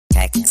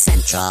Tech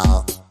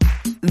Central.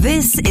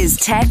 This is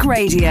Tech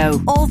Radio.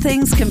 All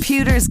things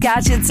computers,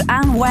 gadgets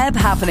and web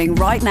happening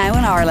right now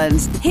in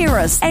Ireland. Hear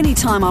us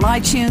anytime on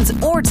iTunes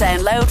or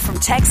download from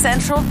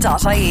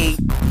techcentral.ie.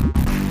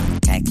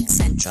 Tech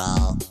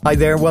Central. Hi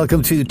there,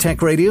 welcome to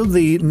Tech Radio,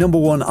 the number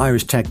one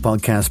Irish tech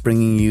podcast,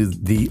 bringing you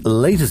the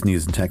latest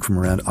news in tech from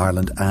around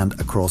Ireland and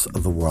across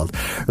the world.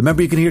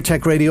 Remember, you can hear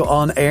Tech Radio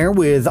on air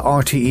with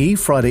RTE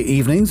Friday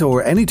evenings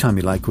or anytime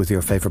you like with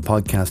your favourite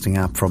podcasting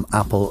app from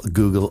Apple,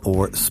 Google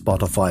or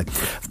Spotify.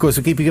 Of course,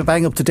 we'll keep you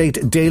bang up to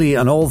date daily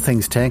on all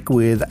things tech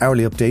with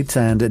hourly updates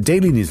and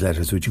daily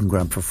newsletters, which you can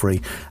grab for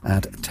free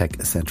at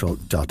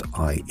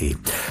techcentral.ie.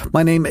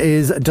 My name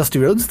is Dusty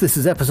Rhodes. This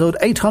is episode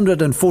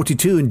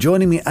 842, and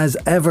joining me as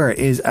ever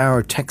is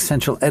our Tech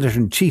Central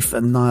Editor-in-Chief,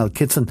 Niall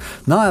Kitson.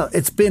 Niall,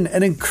 it's been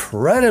an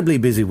incredibly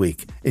busy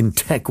week in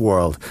tech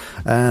world.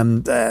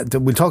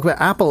 We'll talk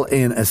about Apple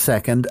in a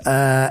second.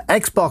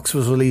 Xbox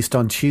was released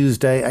on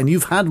Tuesday, and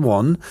you've had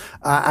one.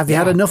 Have you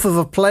had enough of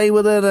a play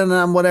with it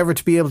and whatever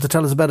to be able to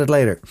tell us about it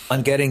later?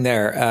 I'm getting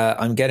there.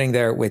 I'm getting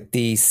there with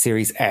the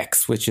Series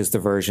X, which is the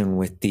version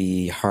with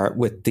the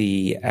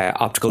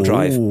optical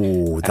drive.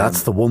 Oh,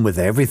 that's the one with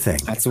everything.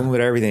 That's the one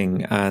with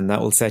everything, and that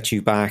will set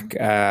you back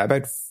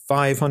about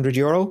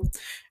 €500.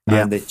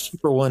 Yeah. And the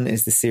cheaper one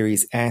is the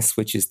Series S,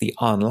 which is the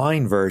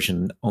online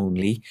version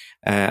only,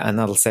 and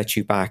that'll set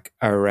you back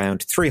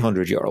around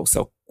 €300.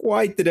 So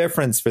quite the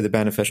difference for the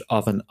benefit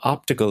of an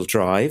optical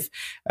drive.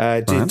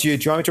 Do you want me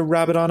to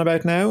wrap it on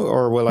about now,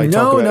 or will I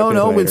talk about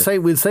it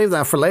later? We'll save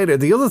that for later.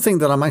 The other thing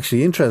that I'm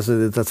actually interested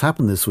in that's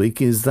happened this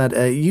week is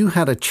that you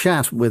had a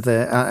chat with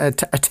a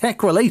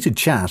tech-related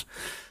chat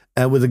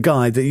with a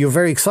guy that you're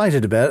very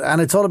excited about,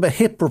 and it's all about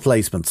hip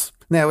replacements.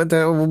 Now,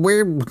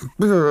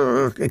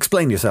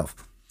 explain yourself.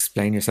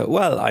 Explain yourself.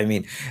 Well, I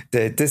mean,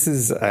 this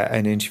is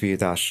an interview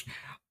that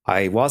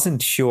I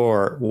wasn't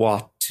sure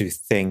what to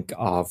think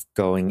of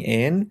going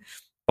in,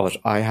 but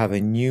I have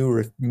a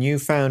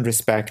newfound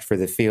respect for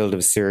the field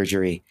of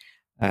surgery,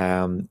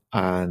 and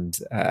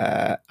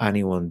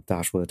anyone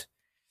that would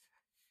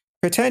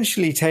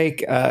potentially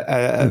take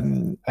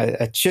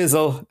a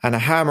chisel and a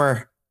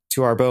hammer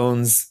to our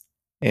bones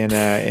in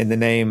the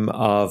name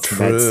of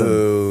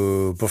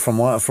medicine. But from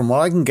what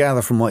I can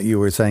gather from what you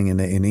were saying in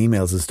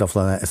emails and stuff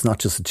like that, it's not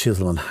just a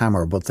chisel and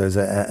hammer, but there's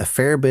a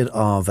fair bit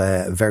of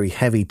very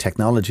heavy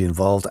technology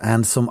involved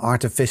and some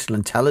artificial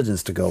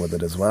intelligence to go with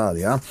it as well.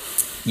 Yeah.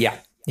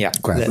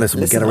 Great.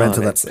 Listen, we'll get around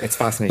to that. It's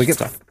fascinating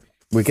stuff.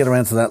 We'll get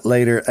around to that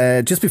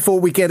later. Just before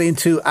we get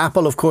into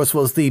Apple, of course,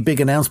 was the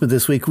big announcement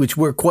this week, which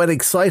we're quite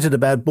excited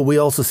about, but we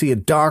also see a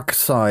dark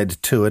side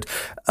to it.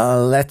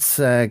 Let's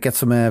get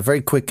some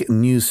very quick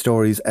news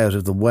stories out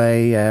of the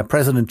way.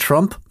 President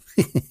Trump.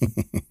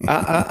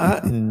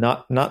 Not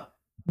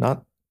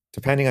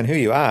depending on who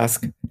you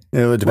ask. He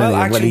is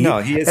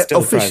still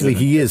officially president.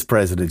 He is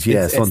president.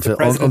 Yes, it's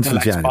until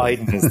January.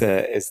 Biden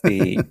is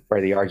the where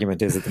the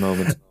argument is at the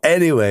moment.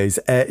 Anyways,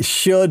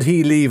 should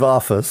he leave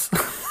office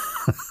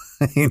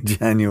in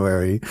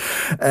January,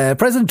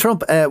 President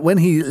Trump, when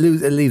he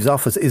leaves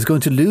office, is going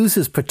to lose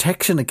his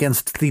protection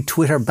against the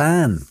Twitter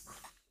ban.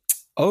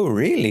 Oh,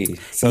 really?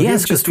 So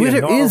yes, because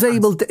Twitter is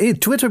able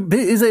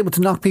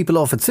to knock people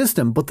off its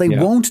system, but they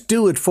won't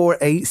do it for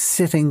a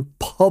sitting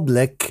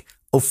public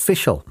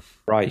official.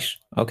 Right.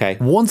 Okay.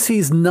 Once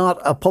he's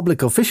not a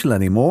public official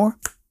anymore,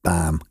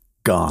 bam,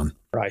 gone.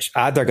 Right.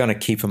 They're going to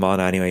keep him on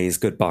anyway. He's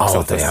good box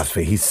office. They have to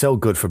be. He's so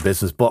good for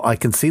business. But I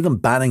can see them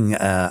banning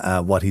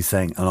what he's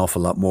saying an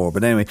awful lot more.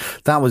 But anyway,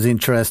 that was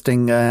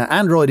interesting.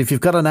 Android, if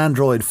you've got an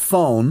Android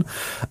phone,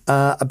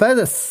 about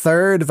a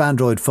third of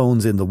Android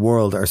phones in the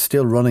world are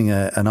still running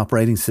an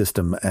operating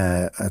system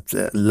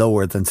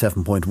lower than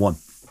 7.1.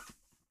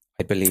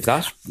 I believe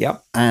that.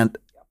 Yep.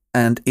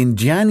 And in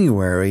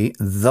January,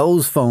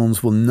 those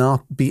phones will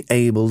not be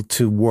able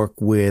to work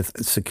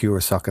with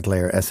secure socket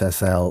layer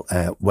SSL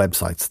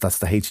websites. That's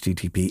the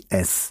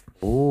HTTPS.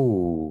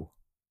 Ooh.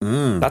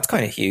 That's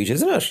kind of huge,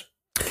 isn't it?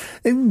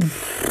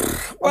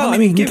 Well, I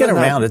mean, you can get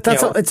around it.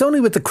 It's only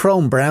with the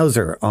Chrome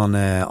browser on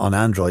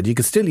Android. You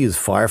could still use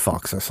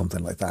Firefox or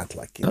something like that.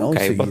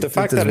 Okay, so but the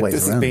fact that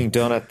this is being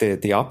done at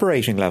the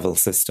operating level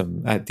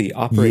system, at the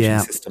operating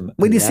system.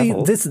 Well, you see,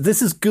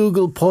 this is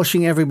Google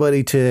pushing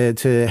everybody to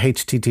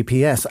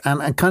HTTPS,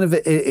 and kind of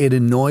it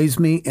annoys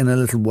me in a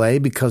little way,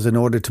 because in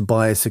order to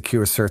buy a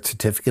secure cert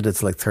certificate,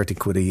 it's like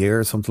 £30 a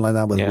year or something like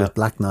that with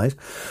Black Knight.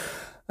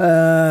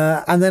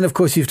 And then, of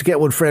course, you have to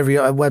get one for every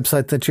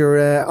website that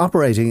you're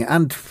operating.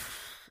 And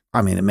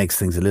I mean, it makes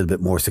things a little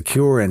bit more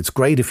secure. And it's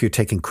great if you're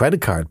taking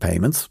credit card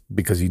payments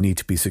because you need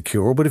to be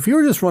secure. But if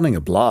you're just running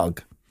a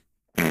blog,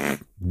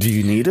 do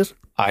you need it?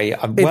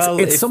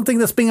 It's something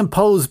that's being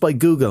imposed by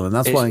Google. And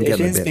that's why I'm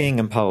getting it. It is being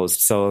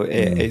imposed. So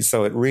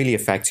it really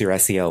affects your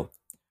SEO,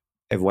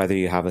 of whether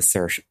you have a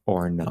cert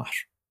or not.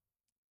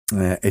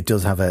 It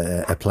does have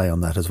a play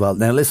on that as well.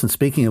 Now, listen,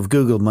 speaking of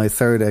Google, my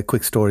third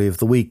quick story of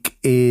the week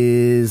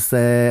is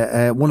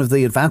one of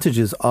the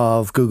advantages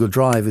of Google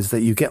Drive is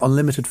that you get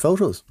unlimited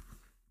photos.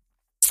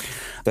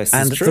 This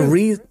and is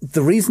true.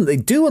 the reason they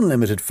do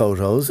unlimited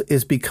photos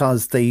is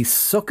because they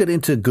suck it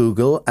into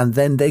Google and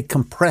then they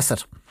compress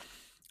it.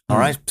 All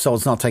right, so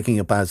it's not taking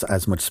up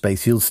as much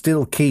space. You'll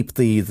still keep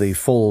the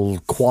full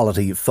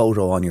quality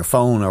photo on your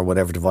phone or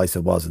whatever device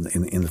it was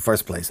in the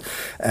first place.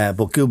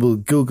 But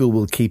Google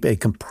will keep a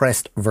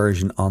compressed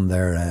version on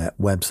their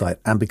website.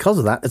 And because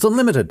of that, it's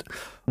unlimited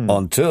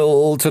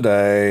until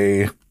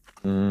today.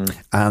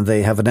 And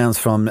they have announced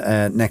from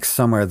next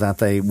summer that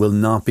they will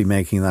not be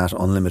making that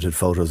unlimited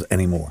photos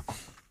anymore.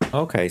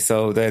 Okay,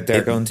 so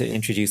they're going to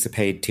introduce a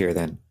paid tier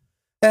then.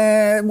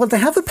 Well, they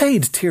have a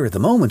paid tier at the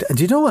moment, and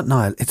you know what,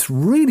 Niall? It's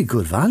really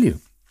good value.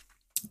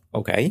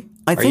 Okay,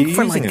 I think you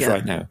for using like it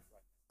right now?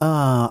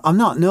 I'm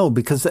not, no,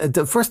 because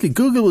firstly,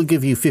 Google will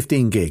give you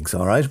 15 gigs.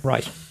 All right,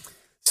 Right.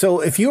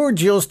 So if you're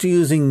just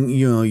using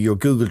your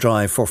Google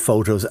Drive for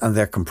photos and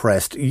they're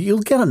compressed, you'll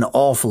get an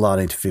awful lot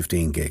into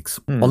 15 gigs,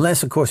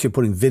 unless of course you're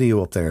putting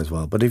video up there as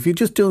well. But if you're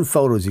just doing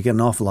photos, you get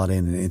an awful lot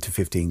into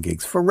 15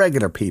 gigs for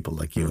regular people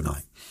like you and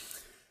I.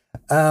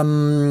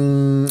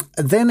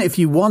 Then if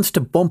you want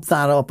to bump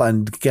that up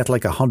and get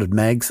like 100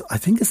 megs, I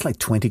think it's like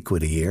 20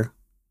 quid a year.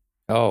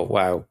 Oh,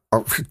 wow.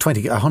 Or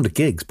 100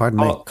 gigs, pardon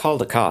me. Call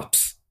the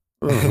cops.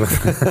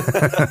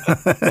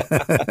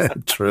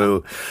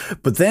 True.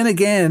 But then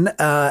again,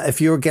 if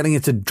you're getting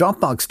into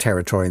Dropbox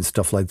territory and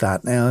stuff like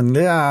that, and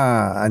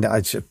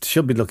I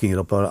should be looking it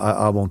up, but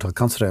I won't. I'll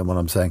concentrate on what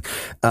I'm saying.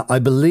 I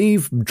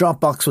believe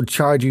Dropbox will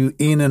charge you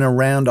in and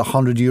around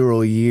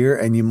 €100 a year,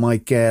 and you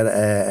might get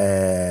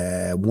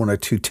 1 or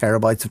 2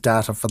 terabytes of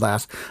data for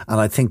that. And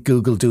I think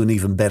Google do an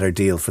even better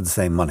deal for the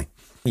same money.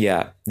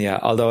 Yeah.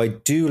 Although I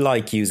do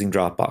like using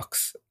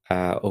Dropbox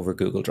over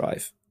Google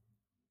Drive.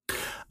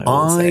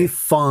 I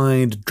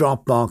find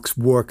Dropbox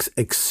works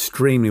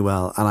extremely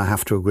well, and I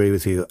have to agree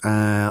with you.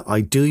 I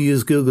do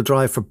use Google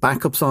Drive for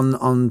backups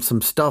on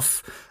some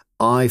stuff.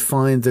 I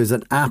find there's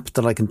an app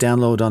that I can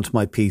download onto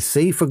my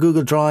PC for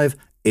Google Drive.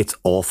 It's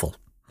awful.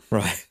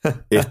 Right.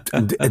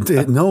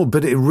 No,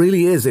 but it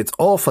really is. It's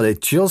awful.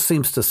 It just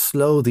seems to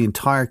slow the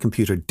entire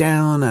computer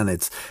down, and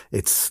it's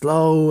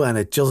slow, and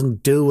it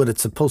doesn't do what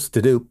it's supposed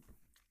to do.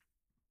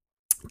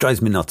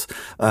 Drives me nuts.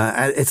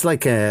 It's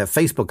like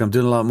Facebook. I'm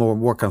doing a lot more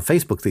work on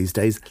Facebook these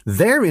days.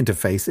 Their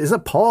interface is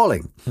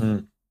appalling.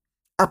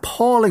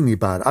 Appallingly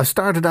bad. I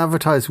started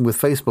advertising with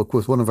Facebook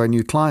with one of our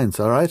new clients,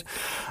 all right?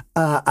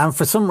 And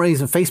for some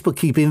reason, Facebook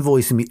keep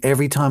invoicing me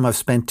every time I've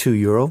spent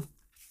 €2.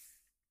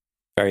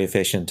 Very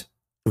efficient.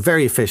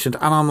 Very efficient.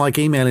 And I'm like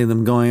emailing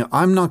them going,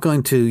 I'm not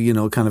going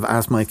to, kind of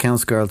ask my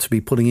accounts girl to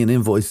be putting in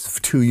invoices for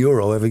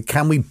 €2.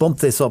 Can we bump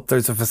this up?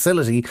 There's a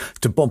facility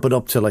to bump it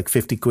up to like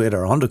 50 quid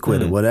or 100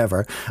 quid or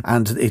whatever.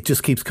 And it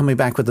just keeps coming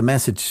back with the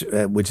message,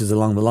 which is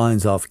along the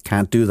lines of,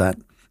 can't do that.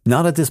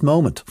 Not at this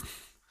moment.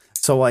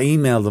 So I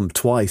emailed them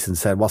twice and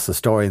said, what's the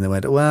story? And they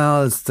went,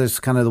 well, there's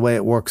kind of the way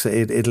it works.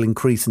 It'll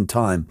increase in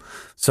time.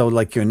 So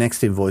like your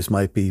next invoice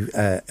might be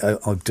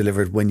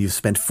delivered when you've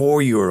spent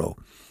 €4.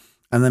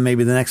 And then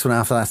maybe the next one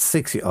after that,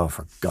 60. Oh,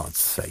 for God's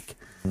sake.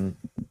 Do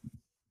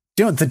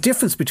you know, the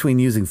difference between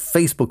using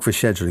Facebook for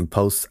scheduling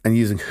posts and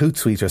using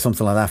Hootsuite or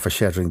something like that for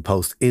scheduling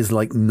posts is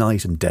like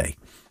night and day.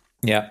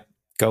 Yeah.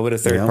 Go with a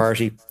third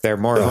party. They're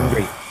more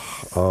hungry.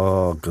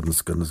 Oh,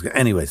 goodness.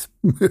 Anyways,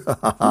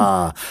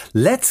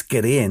 let's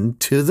get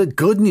into the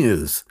good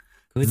news.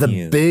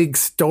 The big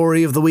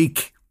story of the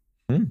week.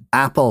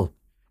 Apple.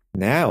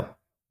 Now,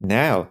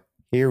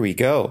 here we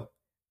go.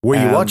 Were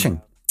you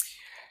watching?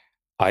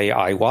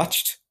 I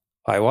watched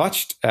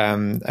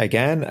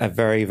again a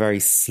very, very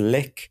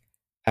slick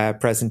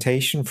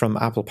presentation from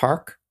Apple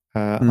Park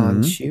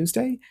on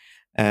Tuesday.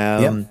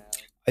 I'm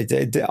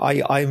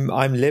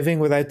living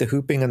without the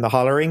hooping and the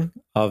hollering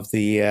of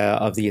the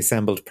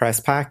assembled press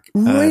pack.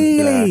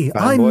 Really?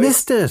 I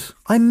missed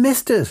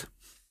it.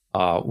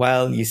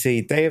 Well, you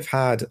see, they've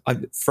had,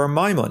 for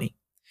my money,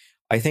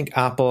 I think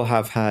Apple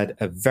have had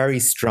a very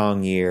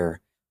strong year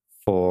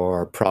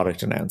for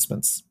product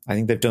announcements. I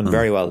think they've done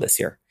very well this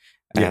year.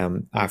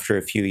 After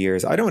a few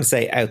years, I don't want to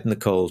say out in the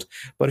cold,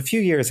 but a few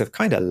years of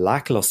kind of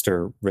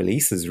lackluster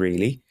releases,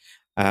 really,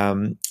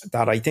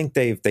 that I think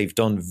they've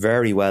done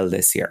very well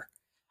this year.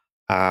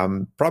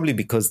 Probably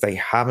because they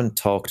haven't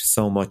talked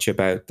so much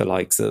about the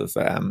likes of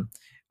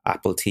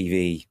Apple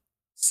TV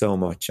so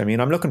much. I mean,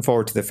 I'm looking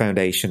forward to the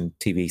Foundation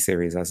TV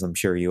series, as I'm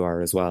sure you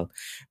are as well.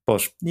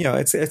 But,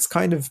 it's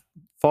kind of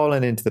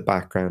fallen into the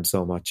background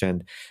so much.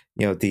 And,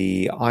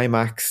 the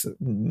iMacs,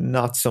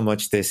 not so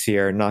much this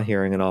year, not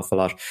hearing an awful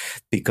lot,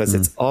 because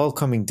it's all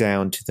coming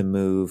down to the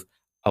move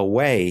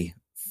away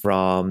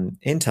from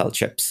Intel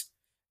chips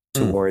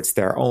towards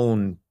their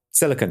own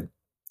silicon,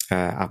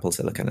 Apple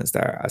Silicon as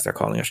they're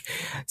calling it.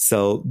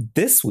 So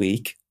this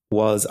week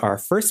was our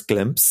first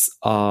glimpse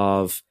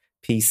of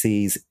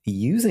PCs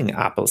using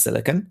Apple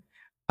Silicon.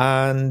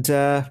 And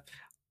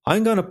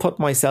I'm going to put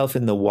myself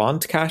in the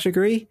want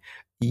category.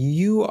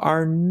 You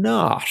are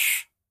not.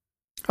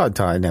 Oh,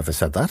 I never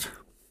said that.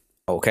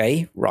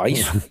 Okay,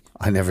 right.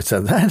 I never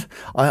said that.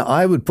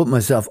 I would put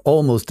myself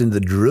almost in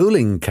the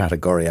drooling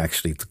category,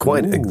 actually. It's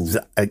quite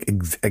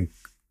a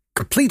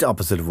complete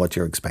opposite of what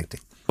you're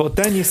expecting. But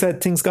then you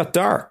said things got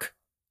dark.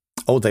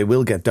 Oh, they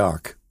will get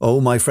dark. Oh,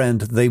 my friend,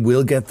 they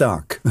will get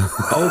dark.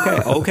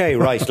 Okay,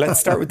 right. Let's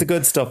start with the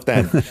good stuff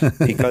then.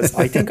 Because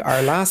I think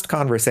our last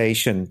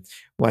conversation,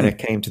 when it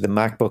came to the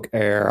MacBook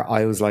Air,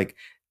 I was like,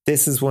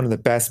 this is one of the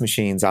best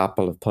machines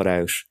Apple have put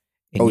out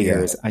in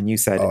years. Yeah. And you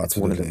said it's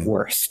one of the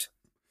worst.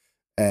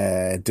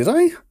 Did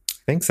I? I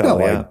think so, no,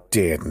 yeah. I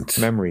didn't.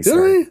 Memory Did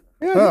serve. I?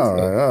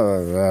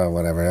 Yeah,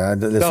 whatever.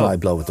 Listen, I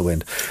blow with the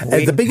wind.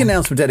 The big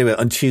announcement anyway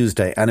on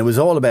Tuesday, and it was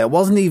all about, it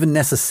wasn't even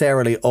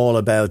necessarily all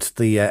about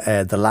the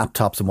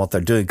laptops and what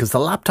they're doing, because the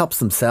laptops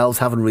themselves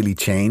haven't really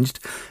changed.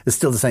 It's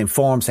still the same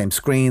form, same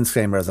screen,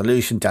 same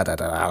resolution, So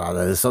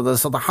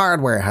the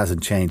hardware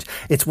hasn't changed.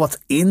 It's what's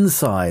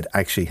inside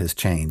actually has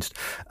changed,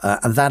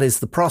 and that is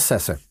the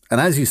processor.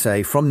 And as you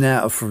say, from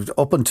now,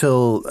 up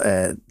until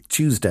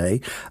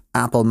Tuesday,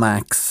 Apple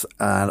Macs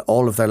and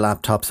all of their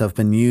laptops have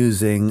been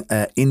using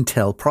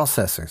Intel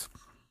processors.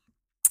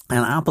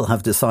 And Apple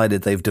have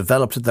decided they've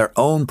developed their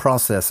own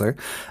processor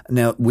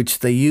now, which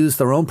they use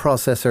their own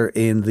processor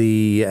in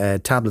the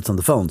tablets on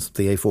the phones,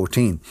 the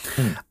A14.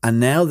 And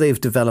now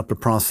they've developed a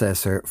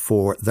processor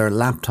for their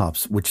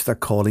laptops, which they're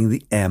calling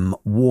the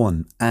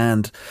M1.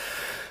 And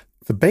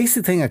the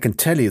basic thing I can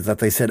tell you that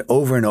they said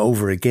over and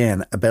over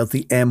again about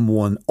the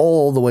M1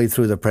 all the way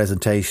through the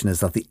presentation is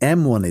that the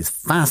M1 is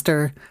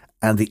faster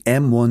and the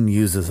M1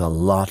 uses a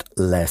lot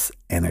less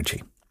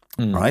energy,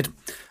 right?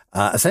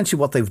 Essentially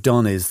what they've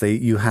done is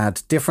you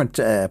had different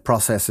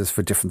processors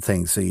for different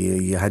things. So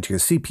you had your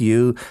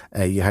CPU,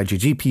 you had your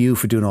GPU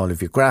for doing all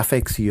of your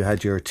graphics, you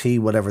had your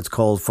whatever it's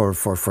called for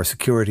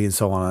security and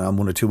so on, and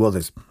one or two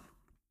others.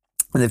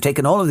 And they've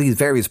taken all of these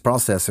various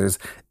processors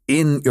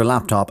in your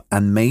laptop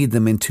and made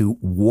them into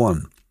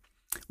one,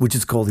 which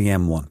is called the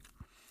M1.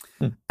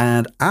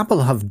 And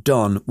Apple have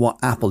done what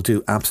Apple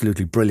do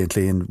absolutely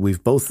brilliantly, and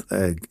we've both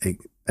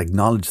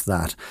acknowledged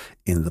that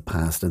in the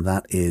past, and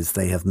that is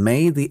they have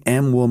made the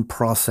M1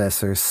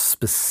 processor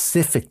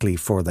specifically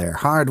for their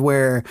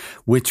hardware,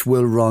 which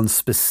will run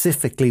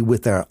specifically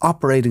with their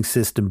operating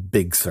system,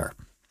 Big Sur.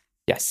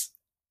 Yes.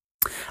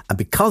 And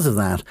because of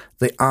that,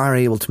 they are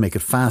able to make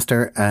it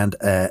faster and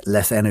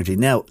less energy.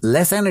 Now,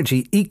 less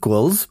energy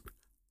equals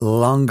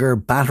longer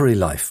battery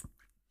life.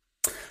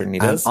 Certainly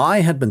and does.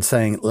 I had been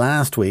saying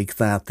last week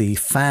that the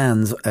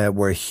fans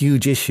were a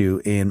huge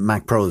issue in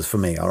Mac Pros for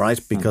me, all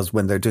right? Because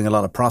when they're doing a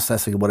lot of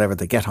processing or whatever,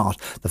 they get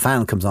hot, the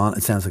fan comes on,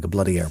 it sounds like a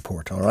bloody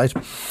airport, all right?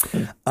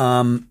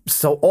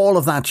 So all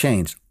of that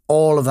changed.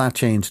 All of that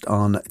changed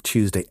on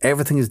Tuesday.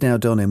 Everything is now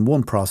done in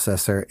one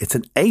processor. It's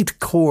an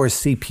 8-core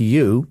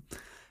CPU.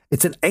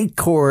 It's an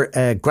 8-core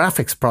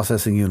graphics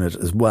processing unit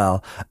as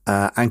well.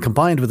 And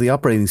combined with the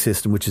operating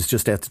system, which is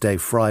just out today,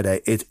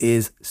 Friday, it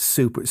is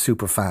super,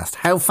 super fast.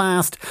 How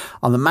fast?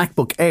 On the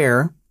MacBook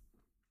Air,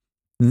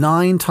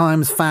 9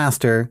 times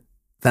faster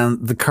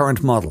than the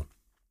current model.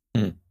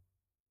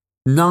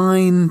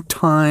 9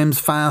 times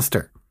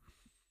faster.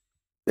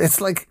 It's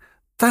like,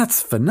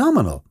 that's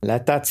phenomenal.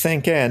 Let that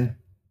sink in.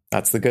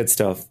 That's the good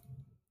stuff.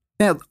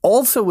 Now,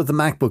 also with the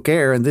MacBook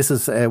Air, and this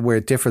is where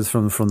it differs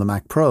from the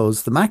Mac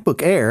Pros, the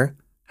MacBook Air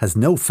has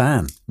no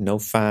fan. No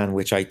fan,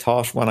 which I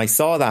thought when I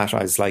saw that,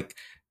 I was like,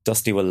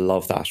 Dusty will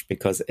love that,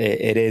 because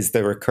it is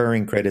the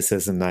recurring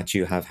criticism that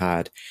you have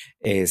had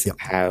is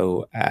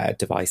how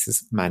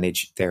devices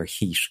manage their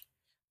heat.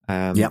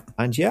 And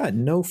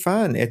no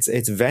fan.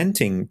 It's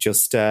venting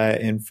just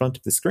in front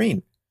of the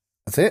screen.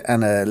 That's it.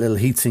 And a little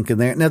heatsink in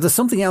there. Now, there's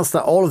something else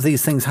that all of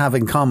these things have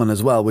in common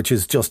as well, which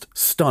is just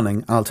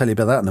stunning. I'll tell you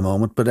about that in a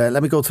moment. But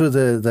let me go through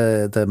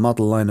the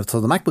model lineup. So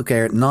the MacBook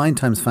Air, 9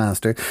 times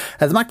faster.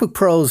 The MacBook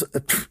Pros,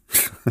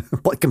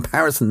 by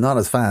comparison, not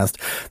as fast.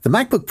 The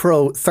MacBook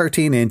Pro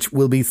 13-inch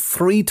will be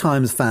 3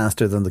 times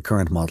faster than the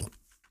current model.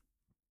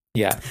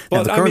 Yeah.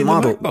 But the current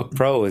model, the MacBook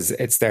Pro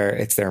it's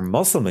their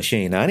muscle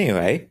machine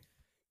anyway.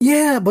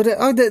 Yeah, but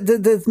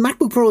the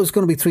MacBook Pro is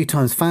going to be 3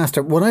 times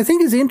faster. What I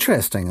think is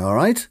interesting, all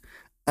right,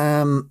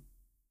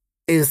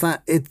 is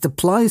that it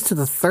applies to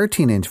the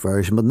 13-inch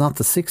version, but not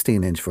the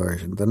 16-inch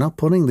version. They're not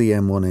putting the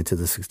M1 into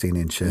the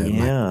 16-inch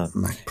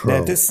Mac Pro.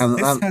 Now, the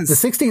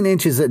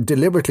 16-inch is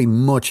deliberately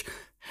much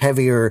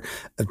heavier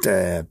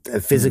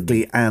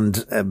physically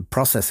and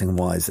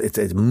processing-wise. It's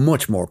a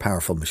much more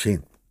powerful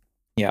machine.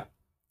 Yeah.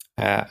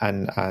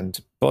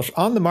 But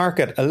on the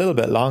market a little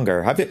bit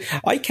longer.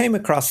 I came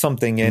across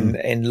something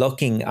in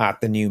looking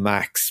at the new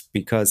Macs,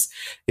 because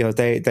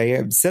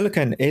they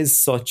silicon is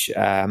such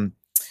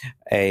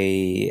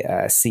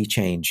a sea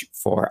change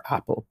for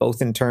Apple,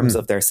 both in terms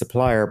of their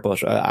supplier,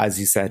 but as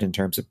you said, in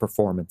terms of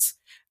performance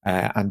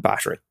and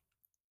battery.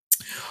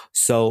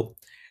 So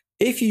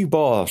if you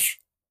bought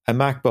a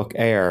MacBook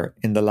Air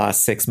in the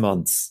last 6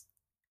 months,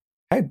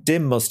 how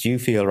dim must you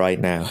feel right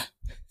now?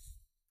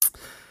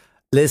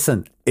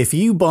 Listen, if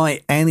you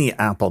buy any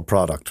Apple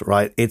product,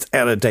 right, it's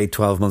out of date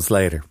 12 months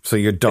later. So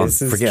you're done.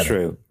 Forget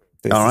it.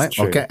 All right.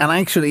 Okay. And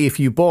actually, if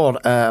you bought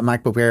a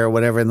MacBook Air or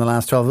whatever in the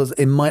last 12 months,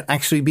 it might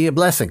actually be a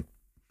blessing.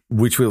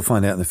 Which we'll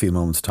find out in a few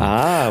moments'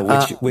 time.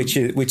 Which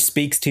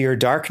speaks to your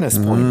darkness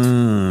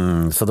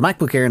point. So the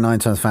MacBook Air 9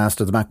 times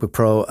faster, the MacBook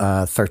Pro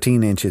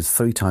 13 inches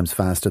 3 times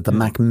faster, the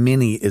Mac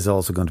Mini is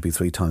also going to be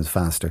 3 times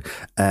faster.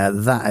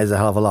 That is a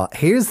hell of a lot.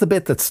 Here's the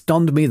bit that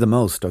stunned me the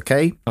most,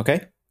 okay?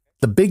 Okay.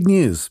 The big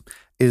news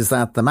is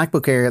that the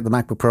MacBook Air, the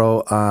MacBook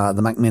Pro,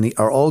 the Mac Mini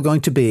are all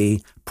going to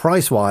be,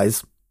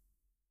 price-wise,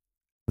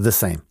 the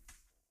same.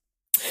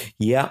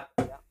 Yeah.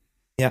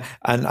 Yeah,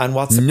 and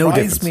what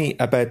surprised me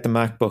about the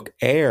MacBook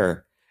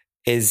Air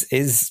is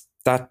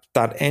that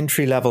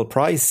entry level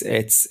price.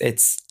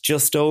 It's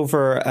just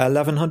over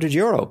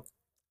 €1,100.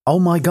 Oh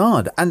my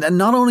God! And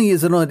not only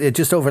is it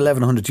just over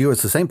 €1,100,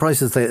 it's the same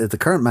price as the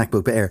current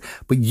MacBook Air,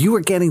 but you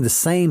are getting the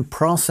same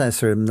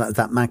processor in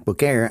that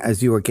MacBook Air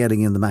as you are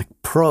getting in the Mac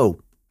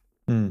Pro.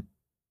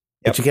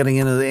 But you're getting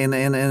in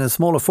a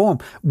smaller form.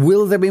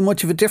 Will there be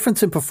much of a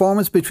difference in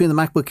performance between the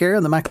MacBook Air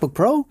and the MacBook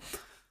Pro?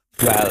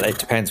 Well, it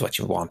depends what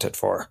you want it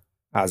for,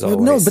 as always.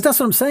 No, but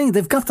that's what I'm saying.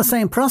 They've got the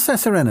same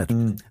processor in it.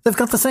 They've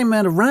got the same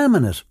amount of RAM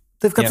in it.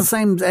 They've got the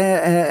same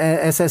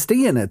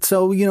SSD in it.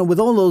 So, with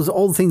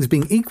all the things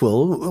being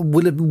equal,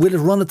 will it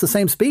run at the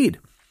same speed?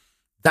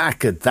 That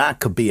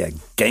could be a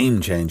game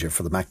changer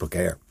for the MacBook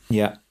Air.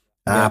 Yeah.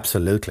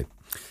 Absolutely.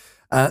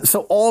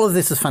 So all of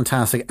this is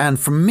fantastic. And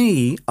for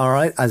me, all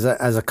right, as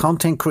a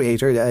content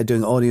creator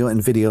doing audio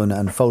and video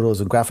and photos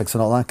and graphics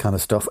and all that kind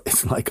of stuff,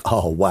 it's like,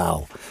 oh,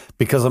 wow.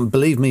 Because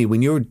believe me,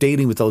 when you're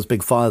dealing with those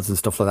big files and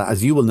stuff like that,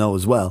 as you will know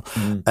as well,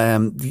 it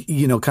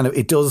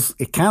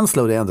can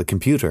slow down the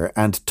computer,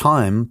 and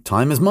time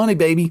is money,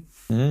 baby.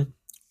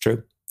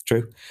 True.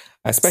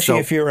 Especially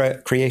if you're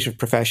a creative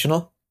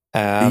professional.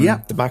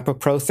 The MacBook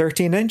Pro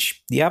 13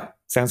 inch. Yep.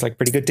 Sounds like a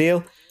pretty good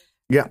deal.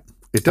 Yeah,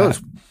 it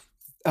does.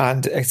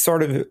 And it's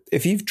sort of,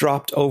 if you've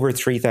dropped over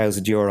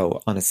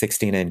 €3,000 on a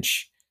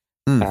 16-inch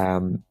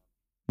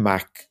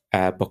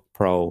MacBook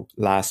Pro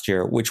last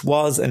year, which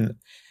was in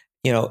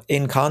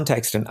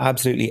context, an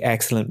absolutely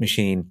excellent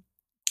machine,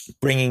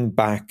 bringing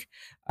back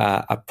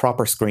a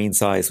proper screen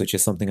size, which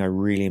is something I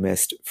really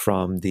missed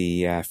from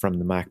the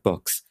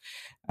MacBooks.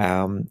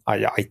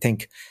 I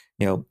think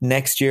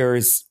next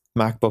year's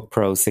MacBook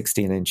Pro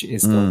 16-inch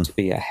is going to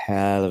be a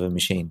hell of a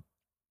machine.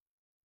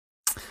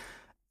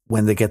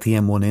 When they get the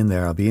M1 in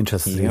there, I'll be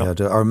interested to see how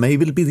to, or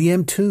maybe it'll be the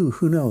M2.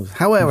 Who knows?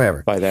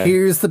 However,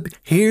 here's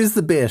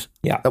the bit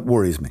that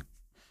worries me.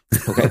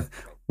 Okay,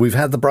 we've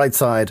had the bright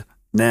side,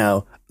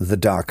 now the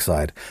dark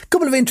side. A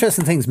couple of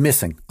interesting things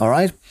missing. All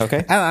right.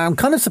 Okay. I'm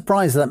kind of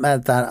surprised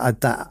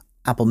that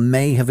Apple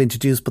may have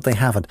introduced, but they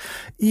haven't.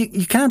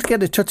 You can't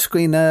get a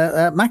touchscreen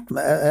Mac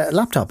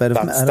laptop out of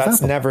Apple.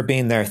 That's never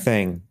been their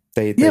thing.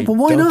 They but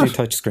why don't not do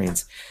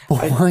touchscreens.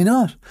 But why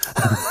not?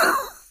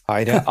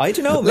 I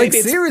don't know.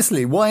 Maybe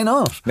seriously, why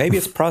not? Maybe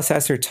it's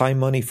processor, time,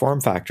 money, form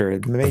factor.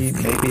 Maybe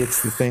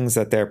it's the things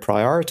that they're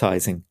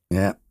prioritizing.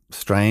 Yeah,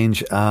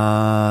 strange.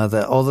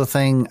 The other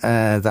thing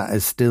that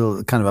is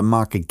still kind of a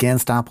mark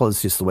against Apple,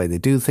 is just the way they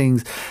do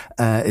things,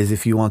 is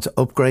if you want to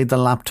upgrade the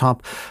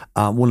laptop,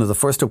 one of the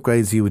first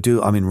upgrades you would do,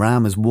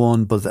 RAM is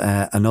one, but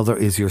another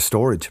is your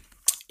storage.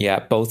 Yeah,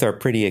 both are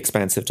pretty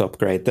expensive to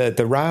upgrade.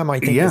 The RAM, I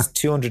think, is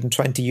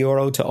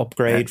 €220 to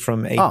upgrade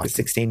from 8 to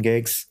 16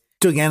 gigs.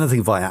 Doing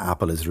anything via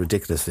Apple is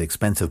ridiculously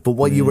expensive. But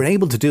what you were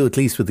able to do, at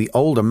least with the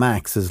older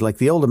Macs, is like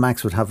the older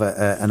Macs would have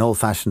an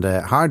old-fashioned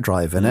hard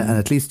drive in it, and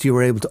at least you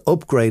were able to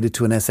upgrade it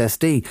to an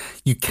SSD.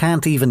 You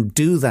can't even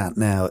do that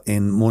now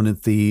in one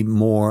of the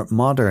more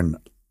modern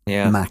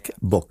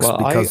MacBooks. Well,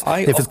 because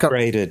I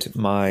upgraded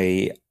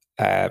my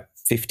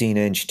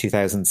 15-inch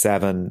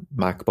 2007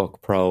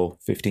 MacBook Pro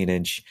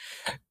 15-inch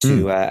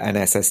to an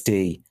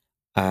SSD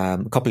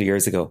a couple of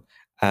years ago.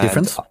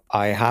 Difference?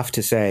 I have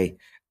to say,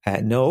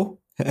 no.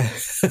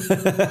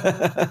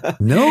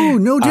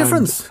 No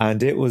difference.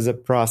 And it was a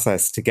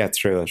process to get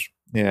through it.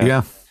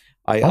 Yeah.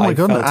 I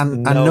goodness,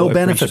 and no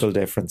benefit.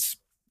 Difference.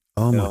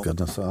 Oh my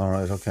goodness. All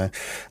right, okay.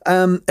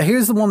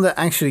 Here's the one that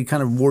actually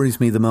kind of worries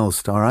me the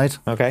most, all right?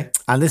 Okay.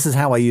 And this is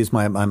how I use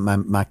my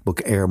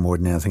MacBook Air more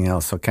than anything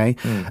else, okay?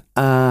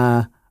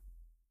 I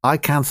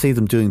can't see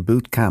them doing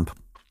boot camp.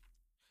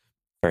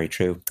 Very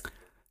true.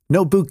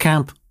 No boot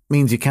camp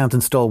means you can't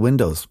install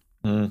Windows.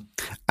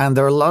 And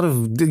there are a lot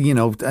of,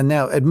 and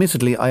now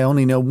admittedly, I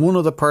only know one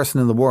other person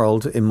in the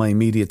world in my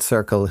immediate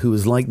circle who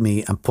is like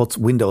me and puts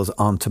Windows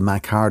onto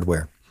Mac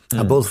hardware.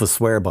 And both of us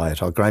swear by it,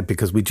 right?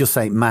 Because we just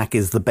say Mac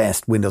is the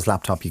best Windows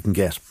laptop you can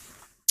get.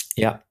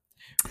 Yeah.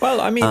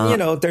 Well, I mean,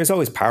 there's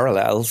always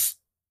parallels.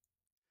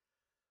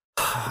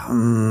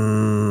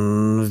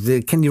 Can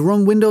you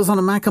run Windows on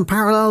a Mac on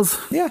Parallels?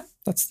 Yeah.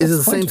 Is it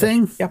the same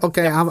thing? Yeah.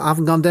 Okay, I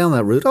haven't gone down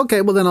that route.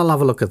 Okay, well then I'll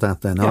have a look at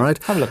that then, all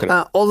right? Have a look at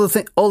it. All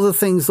the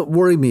things that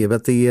worry me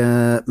about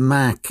the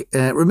Mac. Do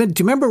you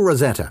remember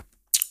Rosetta?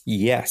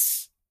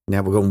 Yes.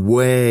 Now we're going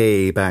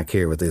way back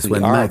here with this.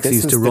 When Macs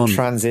used to run the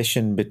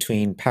transition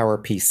between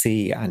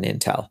PowerPC and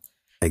Intel.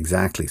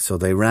 Exactly. So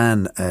they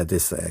ran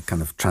this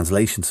kind of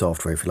translation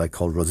software, if you like,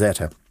 called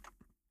Rosetta.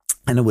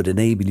 And it would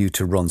enable you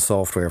to run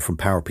software from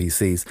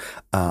PowerPCs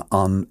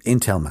on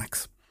Intel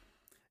Macs.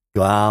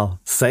 Well,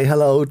 say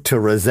hello to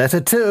Rosetta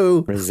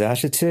 2.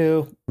 Rosetta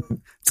 2.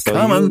 It's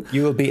coming.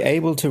 You will be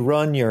able to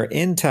run your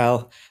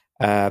Intel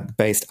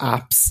based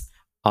apps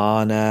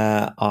on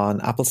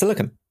Apple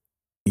Silicon.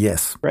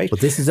 Yes. Right.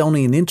 But this is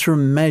only an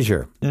interim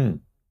measure.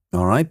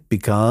 All right.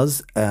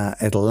 Because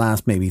it'll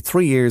last maybe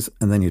 3 years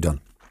and then you're done.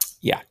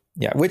 Yeah.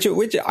 Yeah. Which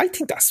I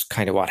think that's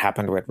kind of what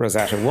happened with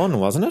Rosetta 1,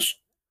 wasn't it?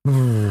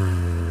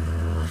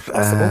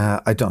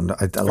 I don't know.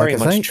 Like I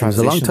say, it was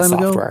a long time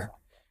software. ago.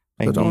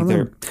 I don't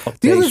remember.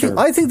 The other thing,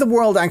 I think the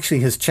world actually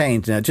has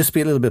changed now. Just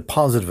be a little bit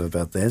positive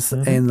about this,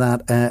 in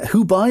that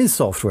who buys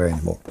software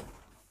anymore?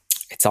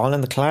 It's all in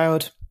the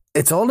cloud.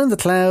 It's all in the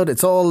cloud.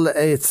 It's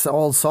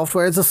all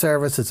software as a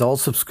service. It's all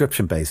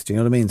subscription based. Do you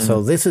know what I mean?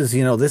 So this is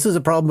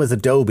a problem with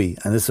Adobe,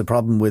 and this is a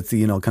problem with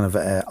kind of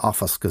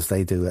Office, because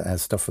they do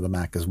stuff for the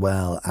Mac as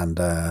well,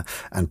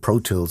 and Pro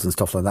Tools and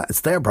stuff like that.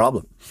 It's their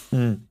problem.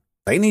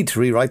 They need to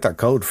rewrite their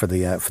code for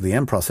the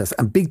end process,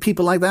 and big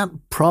people like that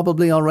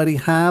probably already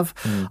have.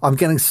 I'm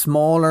getting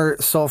smaller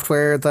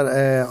software that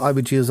I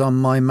would use on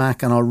my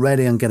Mac, and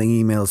already I'm getting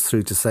emails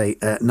through to say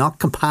not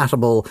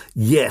compatible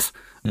yet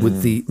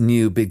with the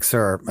new Big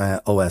Sur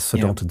OS, so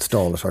don't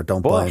install it or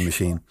don't buy a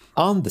machine.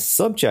 On the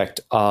subject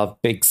of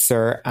Big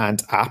Sur and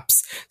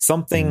apps,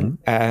 something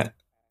that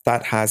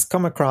has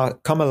come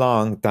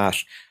along that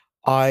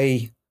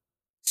I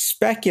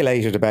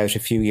speculated about a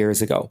few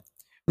years ago.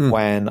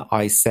 When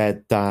I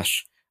said that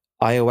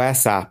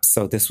iOS apps,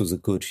 so this was a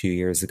good few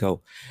years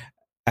ago,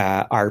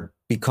 are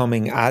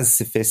becoming as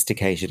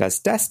sophisticated as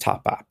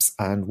desktop apps.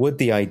 And would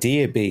the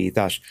idea be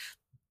that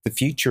the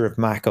future of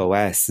Mac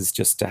OS is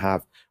just to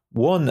have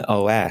one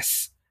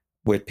OS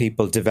with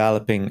people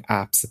developing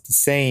apps at the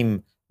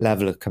same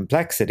level of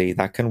complexity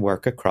that can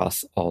work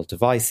across all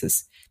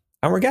devices?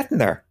 And we're getting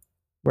there.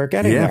 We're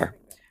getting there.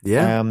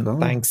 Yeah.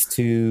 Thanks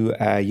to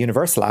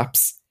Universal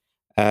Apps,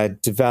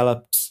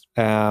 developed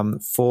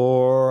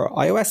for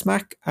iOS,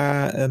 Mac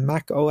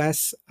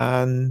OS,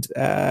 and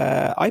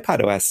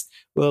iPad OS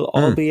will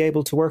all be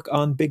able to work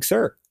on Big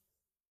Sur.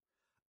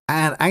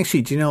 And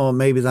actually, do you know,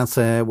 maybe that's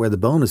where the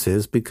bonus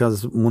is,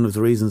 because one of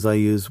the reasons I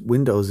use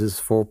Windows is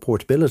for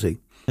portability.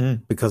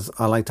 Because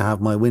I like to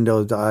have my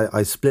Windows,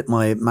 I split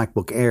my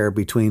MacBook Air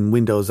between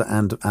Windows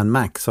and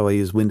Mac. So I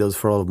use Windows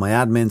for all of my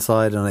admin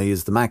side, and I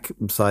use the Mac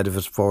side of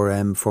it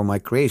for my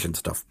creation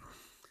stuff.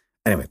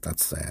 Anyway,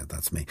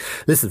 that's me.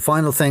 Listen,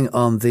 final thing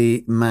on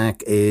the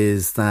Mac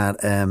is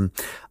that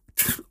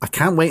I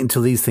can't wait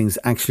until these things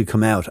actually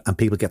come out and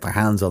people get their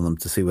hands on them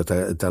to see what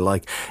they're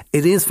like.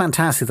 It is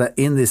fantastic that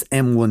in this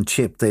M1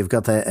 chip, they've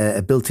got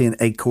a built-in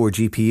 8-core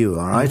GPU,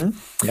 all right?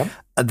 Yeah.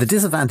 The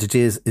disadvantage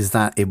is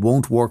that it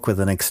won't work with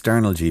an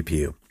external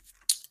GPU.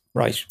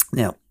 Right.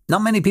 Now,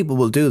 not many people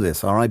will do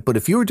this, all right? But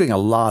if you're doing a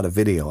lot of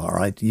video, all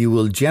right, you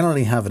will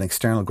generally have an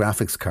external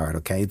graphics card,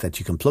 okay, that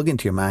you can plug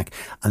into your Mac,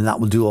 and that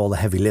will do all the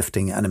heavy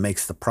lifting, and it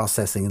makes the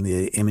processing and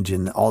the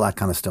imaging, all that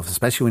kind of stuff,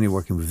 especially when you're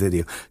working with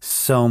video,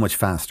 so much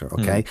faster,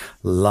 okay?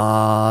 A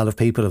lot of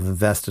people have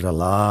invested a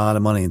lot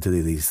of money into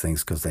these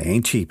things because they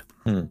ain't cheap.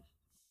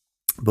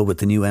 But with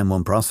the new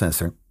M1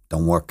 processor,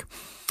 don't work.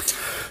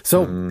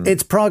 So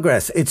it's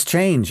progress, it's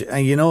change,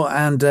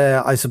 and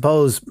I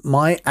suppose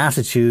my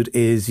attitude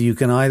is you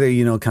can either,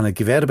 kind of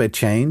give out about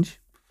change,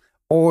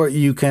 or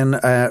you can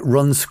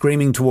run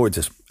screaming towards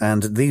it.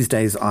 And these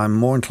days I'm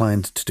more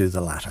inclined to do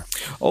the latter.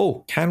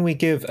 Oh, can we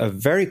give a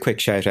very quick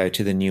shout out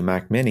to the new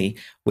Mac Mini,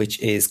 which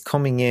is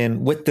coming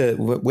in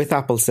with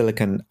Apple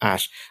Silicon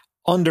at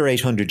under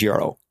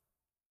 €800.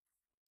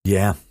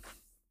 Yeah.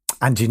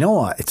 And you know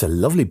what? It's a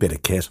lovely bit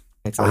of kit.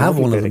 I have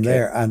one of them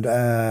there, and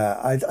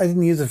I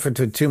didn't use it for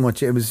too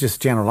much. It was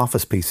just general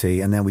office PC,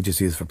 and then we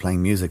just use it for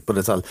playing music. But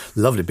it's a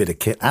lovely bit of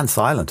kit, and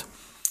silent.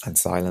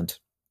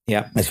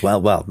 Yeah, as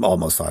well. Well,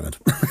 almost silent.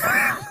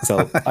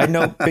 So I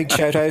know, big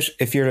shout out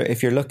if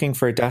you're looking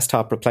for a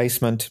desktop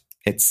replacement.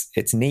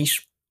 It's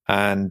neat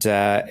and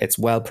it's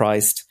well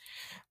priced,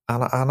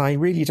 and I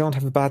really don't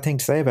have a bad thing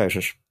to say about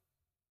it.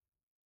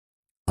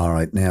 All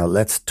right, now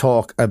let's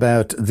talk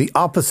about the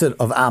opposite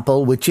of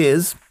Apple, which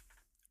is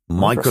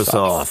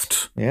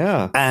Microsoft.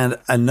 Yeah. And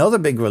another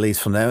big release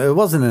from them. It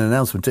wasn't an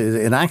announcement,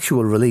 an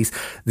actual release.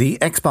 The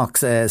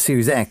Xbox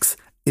Series X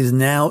is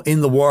now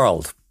in the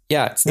world.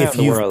 Yeah, it's now in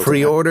the world. If you've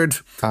pre-ordered,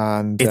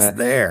 and it's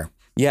there.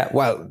 Yeah,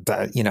 well,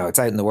 it's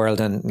out in the world,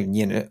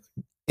 and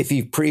if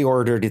you've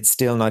pre-ordered, it's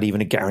still not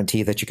even a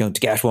guarantee that you're going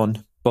to get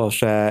one.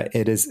 But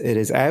it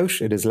is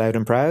out. It is loud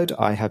and proud.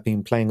 I have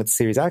been playing with the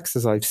Series X,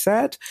 as I've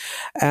said,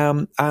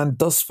 and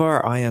thus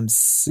far, I am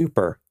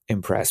super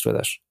impressed with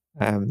it.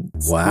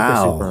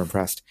 Wow. Super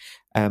impressed.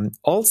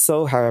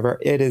 Also, however,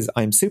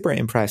 I'm super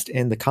impressed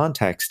in the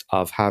context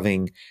of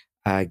having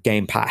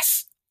Game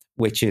Pass,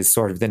 which is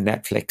sort of the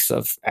Netflix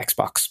of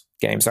Xbox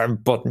games,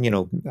 but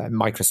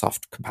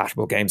Microsoft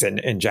compatible games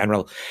in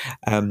general.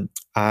 And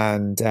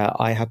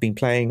I have been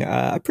playing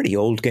a pretty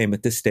old game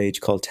at this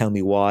stage called Tell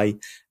Me Why.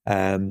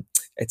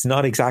 It's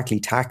not exactly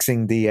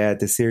taxing the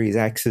Series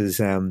X's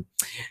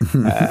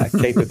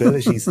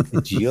capabilities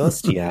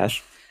just yet.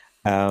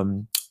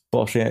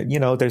 But,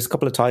 there's a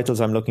couple of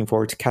titles I'm looking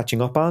forward to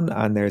catching up on,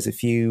 and there's a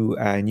few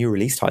new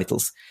release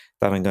titles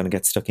that I'm going to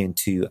get stuck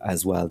into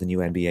as well. The new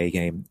NBA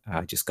game,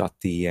 I just got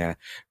the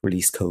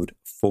release code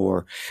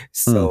for.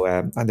 So,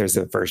 and there's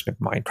a version of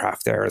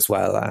Minecraft there as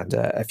well, and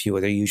a few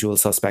other usual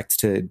suspects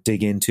to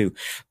dig into.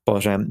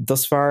 But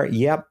thus far,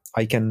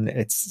 I can.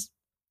 It's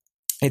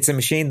a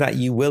machine that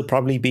you will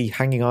probably be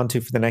hanging on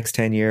to for the next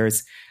 10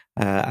 years.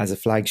 As a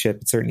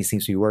flagship, it certainly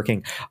seems to be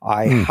working.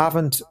 I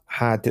haven't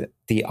had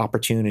the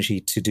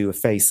opportunity to do a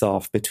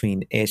face-off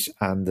between it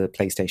and the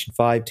PlayStation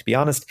 5. To be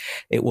honest,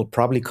 it will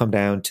probably come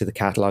down to the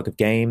catalogue of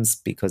games,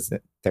 because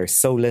there's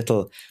so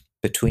little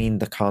between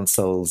the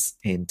consoles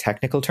in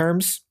technical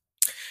terms.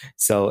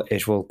 So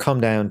it will come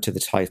down to the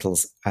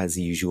titles as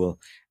usual.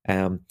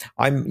 I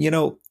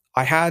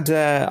had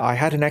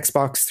an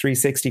Xbox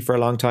 360 for a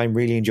long time,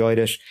 really enjoyed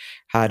it.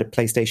 Had a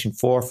PlayStation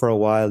 4 for a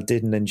while,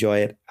 didn't enjoy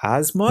it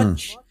as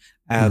much.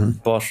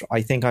 But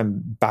I think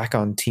I'm back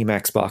on Team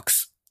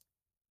Xbox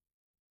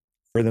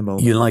for the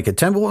moment. You like it.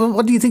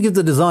 What do you think of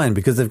the design?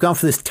 Because they've gone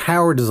for this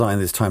tower design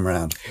this time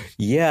around.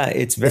 Yeah,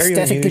 it's very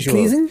aesthetically unusual.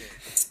 Pleasing?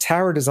 It's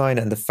tower design,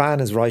 and the fan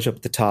is right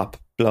up the top,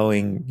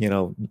 blowing,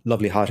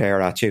 lovely hot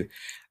air at you.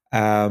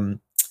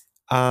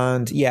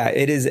 And yeah,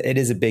 it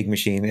is a big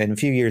machine. In a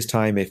few years'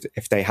 time,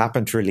 if they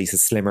happen to release a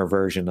slimmer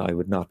version, I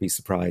would not be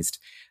surprised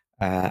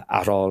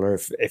at all. Or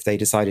if they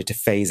decided to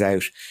phase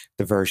out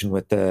the version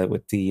with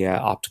the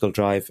optical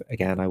drive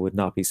again, I would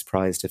not be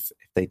surprised if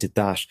they did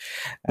that.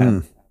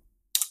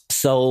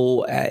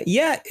 So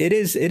it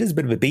is a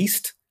bit of a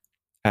beast.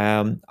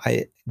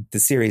 The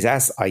Series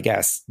S, I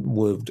guess,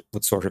 would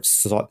sort of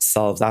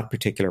solve that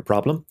particular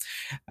problem,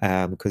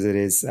 because it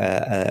is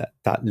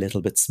that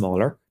little bit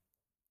smaller.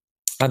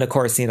 And of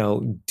course,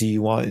 do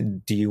you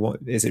want?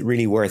 Is it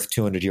really worth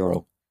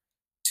 €200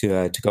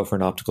 to go for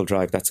an optical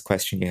drive? That's a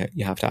question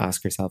you have to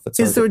ask yourself.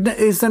 Is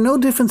there no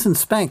difference in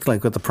spec,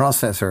 like with the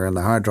processor and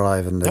the hard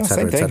drive and et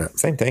cetera, et cetera?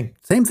 Same thing.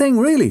 Same thing,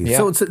 really. Yeah.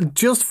 So it's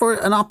just for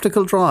an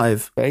optical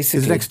drive. Basically,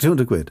 it's an extra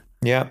 £200.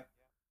 Yeah.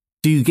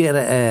 Do you get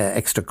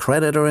extra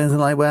credit or anything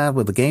like that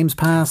with the Games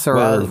Pass? Or?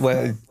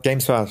 Well,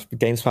 Games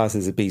Pass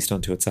is a beast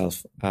unto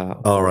itself.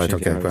 All right.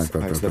 Okay. I was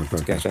looking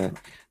to get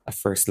a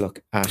first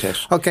look at it.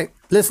 Okay,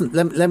 listen.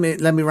 Let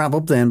me wrap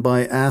up then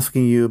by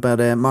asking you about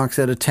marks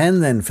out of 10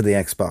 then for the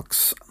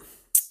Xbox.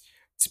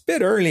 It's a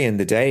bit early in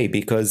the day,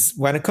 because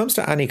when it comes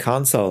to any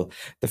console,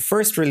 the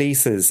first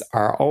releases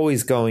are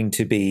always going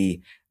to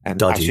be.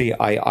 Actually,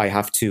 I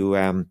have to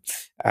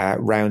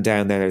round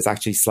down there. There's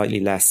actually slightly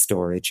less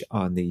storage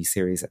on the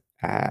Series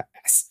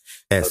S.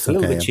 It's a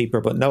little bit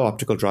cheaper, but no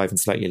optical drive and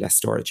slightly less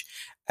storage.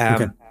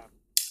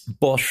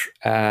 But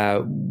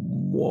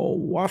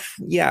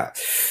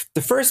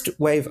the first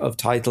wave of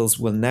titles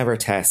will never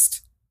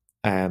test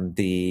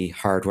the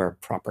hardware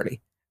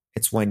properly.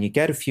 It's when you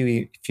get a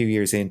few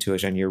years into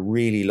it and you're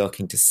really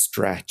looking to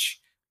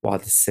stretch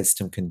what the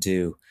system can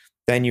do,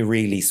 then you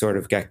really sort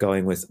of get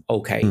going with,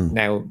 okay,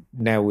 now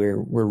we're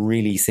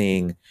really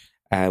seeing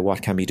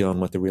what can be done,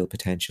 what the real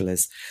potential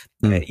is.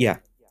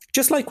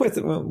 Just like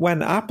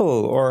when Apple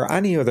or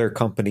any other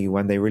company,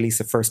 when they release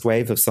a first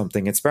wave of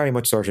something, it's very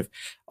much sort of,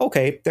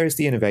 okay, there's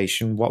the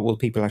innovation. What will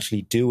people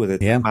actually do with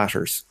it? That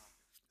matters.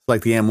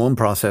 Like the M1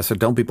 processor.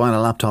 Don't be buying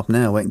a laptop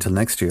now. Wait until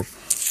next year.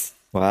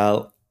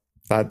 Well,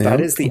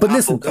 that is the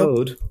Apple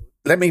code.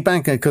 Let me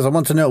back, because I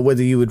want to know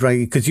whether you would,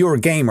 because you're a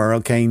gamer,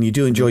 okay, and you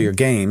do enjoy your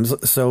games.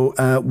 So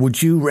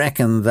would you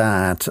reckon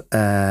that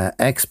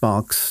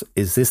Xbox,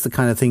 is this the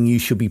kind of thing you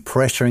should be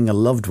pressuring a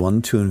loved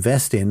one to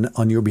invest in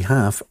on your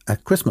behalf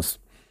at Christmas?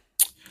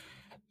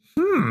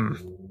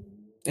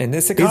 In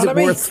this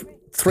economy? Is it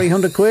worth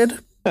 £300?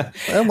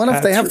 Well,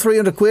 if they have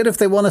 £300, if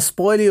they want to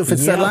spoil you, if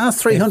it's the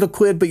last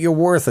 £300, but you're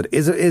worth it,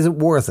 is it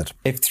worth it?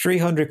 If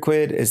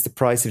 £300 is the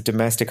price of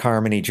domestic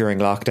harmony during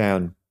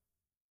lockdown,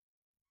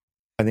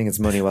 I think it's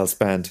money well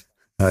spent.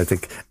 I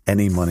think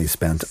any money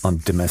spent on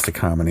domestic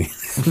harmony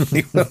is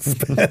money well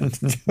spent.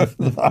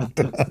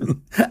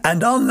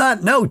 And on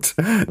that note,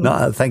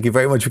 Niall, thank you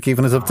very much for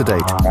keeping us up to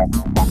date.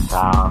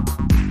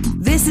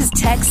 This is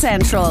Tech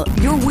Central,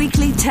 your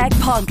weekly tech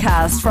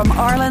podcast from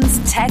Ireland's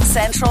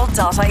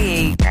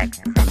techcentral.ie.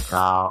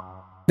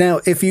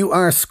 Now, if you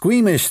are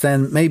squeamish,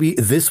 then maybe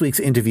this week's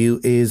interview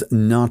is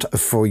not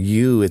for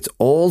you. It's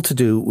all to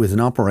do with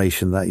an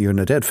operation that you're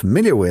no doubt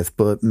familiar with,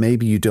 but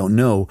maybe you don't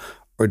know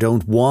or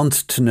don't want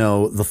to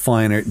know the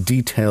finer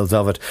details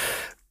of it.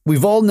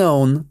 We've all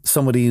known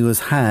somebody who has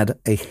had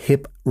a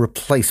hip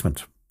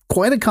replacement.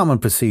 Quite a common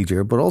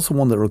procedure, but also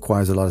one that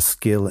requires a lot of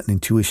skill and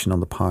intuition on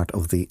the part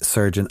of the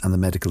surgeon and the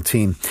medical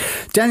team.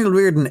 Daniel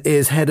Riordan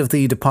is head of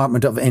the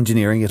Department of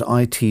Engineering at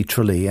IT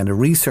Tralee and a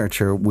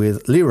researcher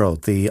with Lero,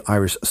 the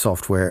Irish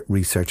Software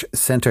Research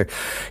Centre.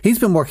 He's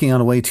been working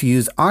on a way to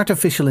use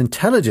artificial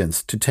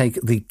intelligence to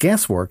take the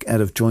guesswork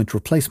out of joint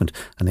replacement,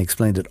 and he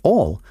explained it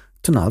all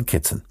to Niall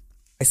Kitson.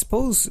 I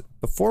suppose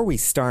before we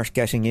start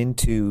getting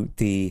into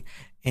the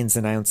ins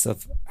and outs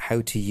of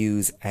how to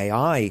use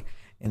AI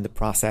in the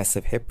process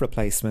of hip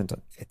replacement,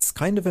 it's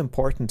kind of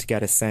important to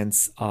get a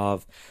sense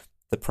of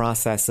the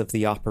process of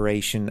the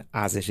operation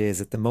as it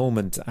is at the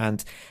moment.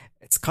 And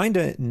it's kind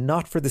of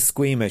not for the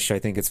squeamish, I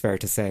think it's fair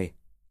to say.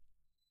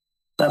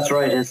 That's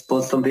right. I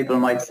suppose some people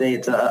might say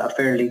it's a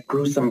fairly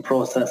gruesome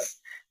process.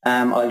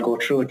 I'll go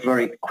through it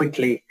very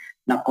quickly,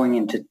 not going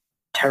into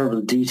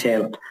terrible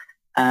detail.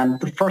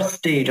 The first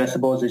stage, I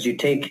suppose, is you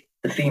take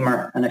the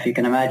femur, and if you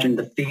can imagine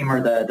the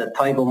femur, the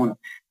thigh bone,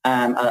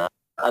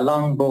 a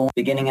long bone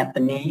beginning at the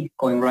knee,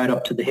 going right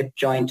up to the hip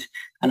joint,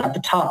 and at the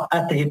top,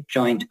 at the hip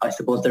joint, I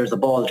suppose there's a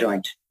ball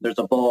joint. There's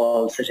a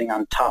ball sitting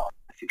on top,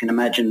 if you can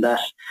imagine that.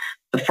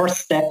 The first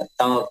step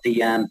of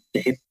the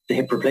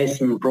hip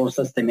replacement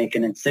process, they make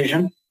an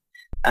incision.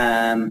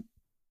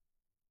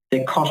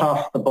 They cut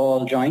off the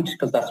ball joint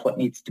because that's what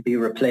needs to be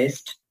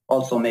replaced.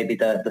 Also maybe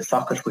the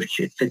socket which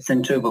it fits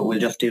into, but we'll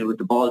just deal with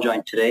the ball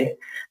joint today.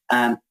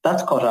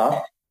 That's cut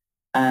off.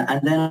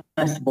 And then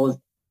I suppose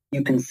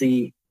you can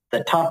see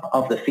the top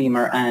of the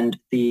femur and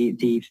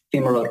the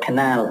femoral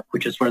canal,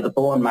 which is where the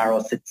bone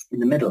marrow sits in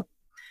the middle.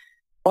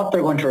 What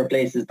they're going to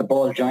replace is the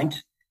ball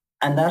joint.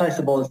 And that, I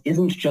suppose,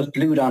 isn't just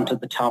glued onto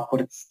the top, but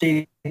it's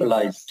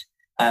stabilized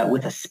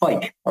with a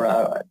spike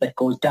that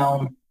goes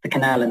down the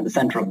canal in the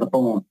center of the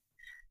bone.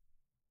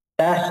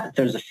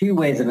 There's a few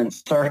ways of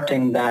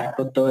inserting that,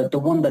 but the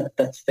one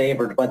that's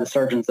favored by the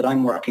surgeons that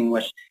I'm working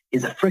with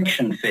is a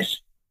friction fit.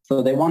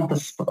 So they want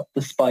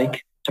the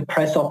spike to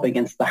press up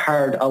against the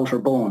hard outer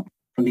bone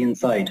from the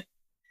inside.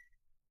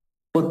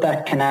 But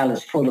that canal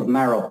is full of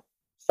marrow,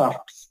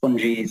 soft,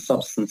 spongy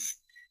substance.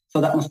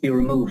 So that must be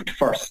removed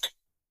first.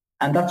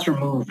 And that's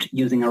removed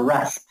using a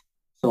rasp.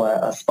 So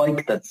a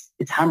spike it's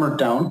hammered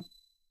down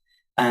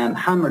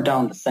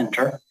the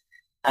center,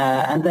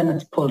 and then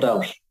it's pulled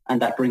out, and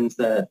that brings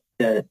the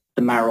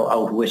marrow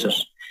out with it.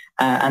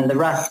 And the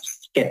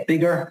rasps get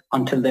bigger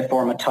until they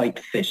form a tight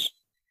fit.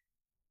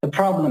 The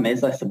problem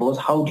is, I suppose,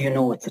 how do you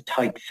know it's a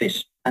tight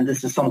fit? And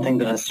this is something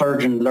that a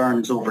surgeon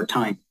learns over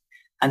time.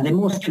 And they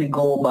mostly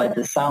go by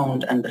the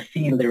sound and the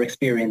feel they're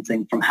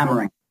experiencing from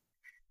hammering.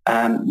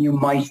 You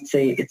might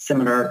say it's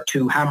similar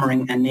to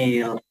hammering a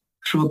nail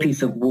through a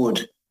piece of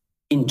wood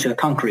into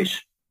concrete.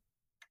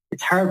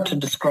 It's hard to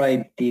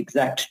describe the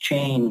exact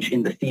change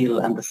in the feel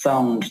and the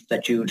sound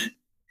that you'd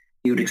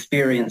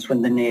experience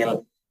when the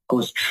nail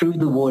goes through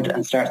the wood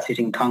and starts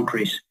hitting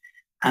concrete.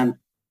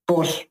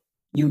 But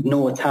you'd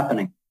know it's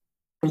happening.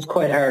 It's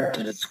quite hard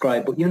to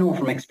describe, but you know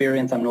from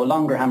experience, I'm no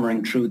longer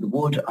hammering through the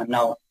wood, I'm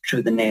now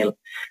through the nail.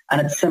 And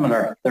it's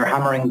similar. They're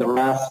hammering the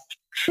rasp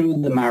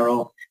through the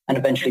marrow, and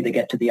eventually they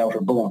get to the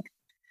outer bone.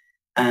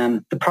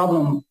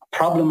 The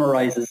problem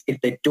arises if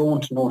they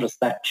don't notice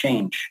that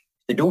change.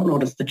 If they don't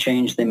notice the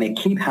change, they may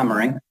keep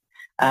hammering,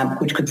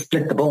 which could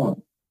split the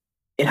bone.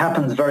 It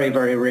happens very,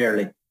 very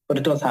rarely, but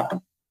it does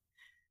happen.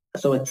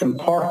 So it's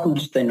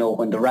important they know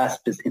when the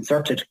rasp is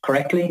inserted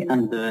correctly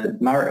and the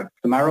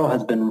marrow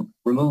has been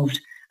removed,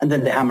 and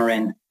then they hammer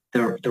in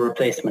the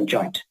replacement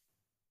joint.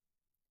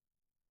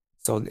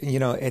 So,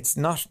 it's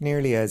not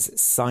nearly as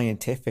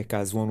scientific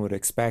as one would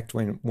expect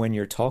when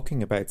you're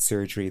talking about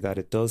surgery, that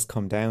it does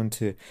come down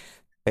to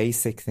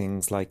basic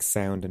things like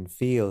sound and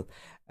feel,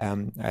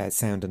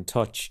 sound and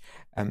touch.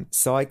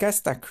 So I guess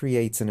that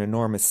creates an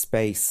enormous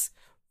space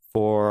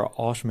for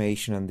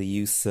automation and the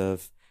use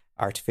of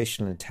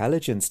artificial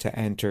intelligence to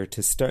enter,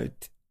 to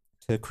start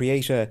to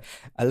create a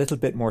little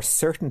bit more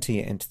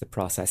certainty into the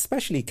process,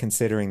 especially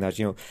considering that,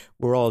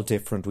 we're all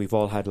different. We've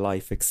all had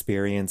life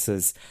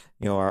experiences.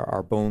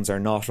 Our bones are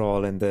not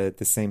all in the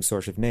same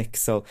sort of nick.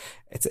 So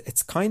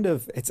it's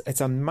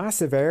a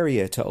massive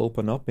area to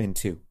open up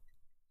into.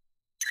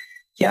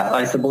 Yeah,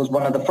 I suppose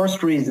one of the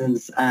first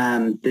reasons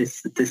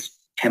this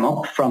came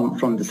up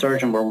from the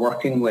surgeon we're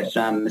working with,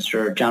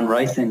 Mr. John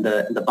Rice in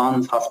the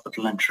Bonds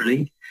Hospital in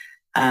Tralee.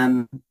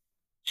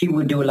 He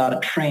would do a lot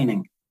of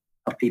training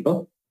of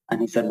people. And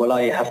he said, well,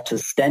 I have to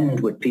stand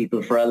with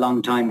people for a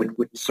long time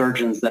with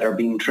surgeons that are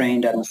being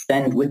trained. I must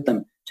stand with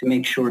them to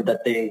make sure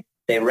that they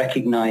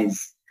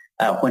recognize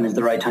when is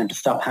the right time to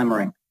stop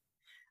hammering,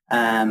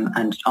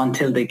 and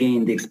until they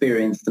gain the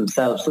experience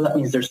themselves. So that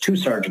means there's two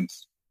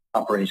surgeons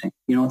operating.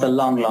 It's a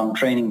long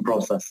training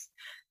process.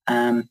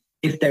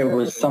 If there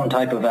was some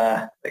type of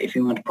if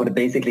you want to put it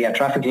basically a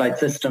traffic light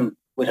system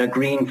with a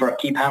green for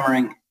keep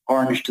hammering,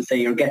 orange to say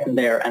you're getting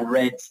there, and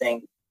red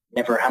saying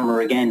never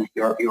hammer again,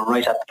 you're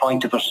right at the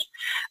point of it,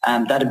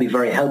 that'd be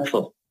very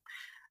helpful.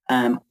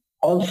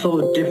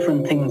 Also,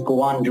 different things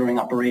go on during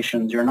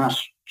operations. You're not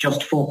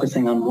just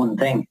focusing on one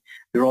thing.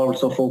 You're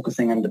also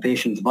focusing on the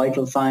patient's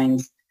vital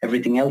signs,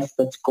 everything else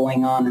that's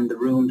going on in the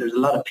room. There's a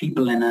lot of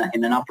people in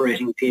an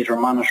operating theatre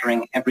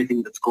monitoring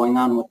everything that's going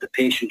on with the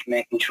patient,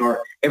 making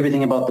sure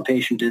everything about the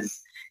patient is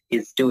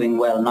doing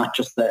well, not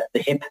just the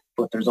hip,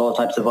 but there's all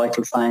types of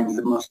vital signs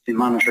that must be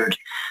monitored.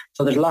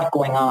 So there's a lot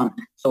going on,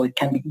 so it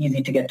can be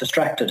easy to get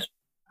distracted.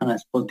 And I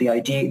suppose the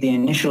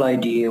initial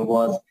idea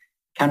was,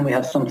 can we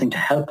have something to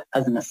help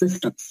as an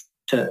assistance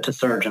to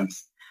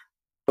surgeons?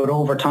 But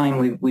over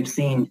time, we've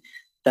seen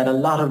that a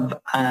lot of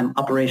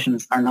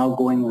operations are now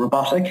going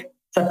robotic.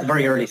 It's at the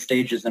very early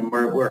stages, and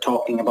we're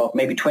talking about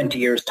maybe 20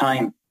 years'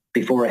 time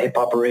before a hip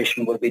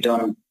operation will be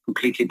done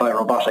completely by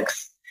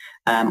robotics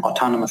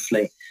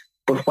autonomously.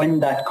 But when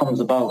that comes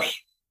about,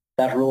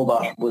 that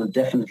robot will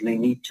definitely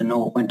need to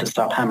know when to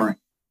stop hammering,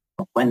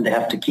 when they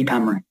have to keep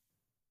hammering.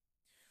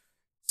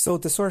 So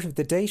the sort of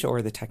the data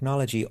or the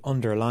technology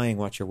underlying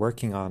what you're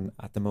working on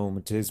at the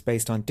moment is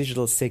based on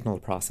digital signal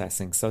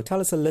processing. So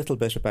tell us a little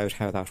bit about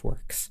how that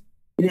works.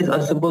 It is, I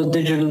suppose,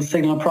 digital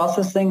signal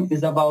processing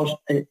is about,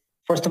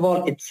 first of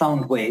all, it's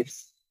sound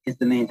waves is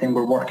the main thing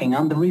we're working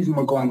on. The reason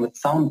we're going with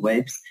sound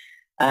waves,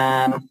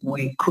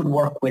 we could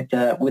work with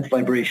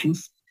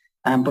vibrations,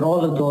 but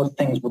all of those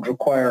things would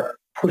require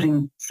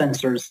putting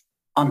sensors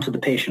onto the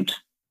patient.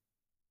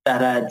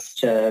 That adds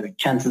to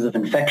chances of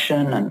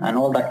infection and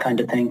all that kind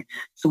of thing.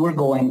 So we're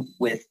going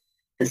with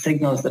the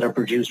signals that are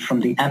produced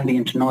from the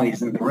ambient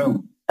noise in the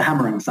room, the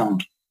hammering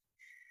sound.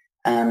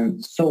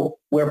 So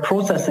we're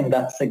processing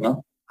that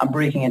signal and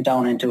breaking it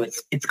down into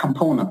its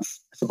components.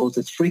 I suppose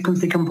its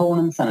frequency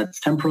components and its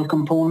temporal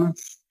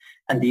components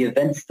and the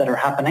events that are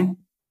happening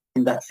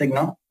in that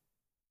signal.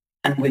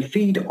 And we'll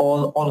feed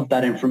all of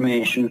that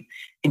information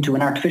into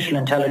an artificial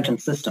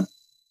intelligence system.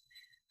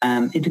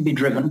 It'll be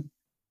driven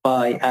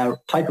by a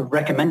type of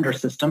recommender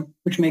system,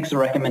 which makes a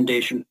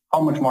recommendation how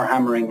much more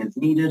hammering is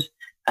needed,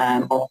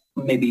 or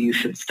maybe you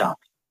should stop.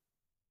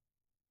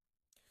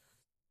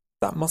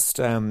 That must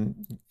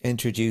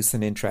introduce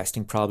an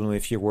interesting problem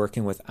if you're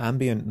working with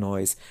ambient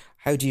noise.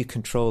 How do you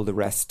control the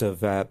rest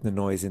of the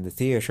noise in the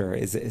theatre?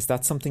 Is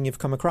that something you've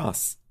come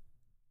across?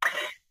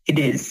 It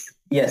is,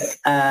 yes.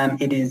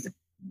 It is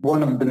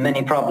one of the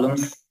many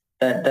problems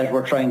that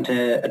we're trying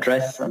to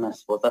address, and I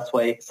suppose that's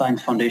why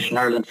Science Foundation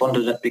Ireland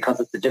funded it, because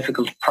it's a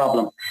difficult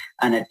problem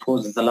and it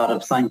poses a lot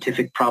of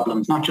scientific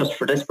problems, not just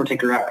for this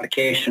particular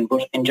application,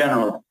 but in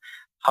general,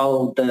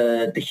 how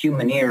the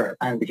human ear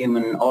and the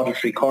human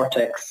auditory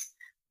cortex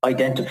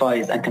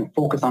identifies and can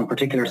focus on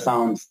particular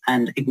sounds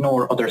and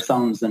ignore other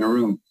sounds in a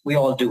room. We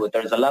all do it.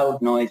 There's a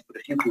loud noise, but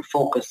if you can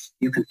focus,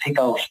 you can pick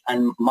out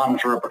and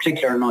monitor a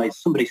particular noise,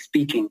 somebody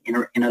speaking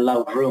in a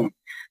loud room.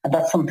 And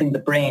that's something the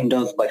brain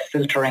does by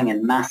filtering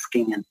and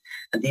masking and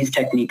these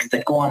techniques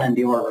that go on in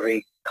the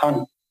auditory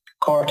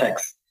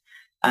cortex.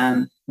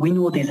 We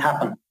know these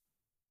happen,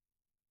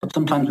 but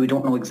sometimes we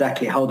don't know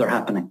exactly how they're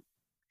happening.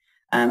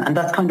 And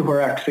that's kind of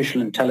where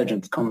artificial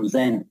intelligence comes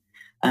in.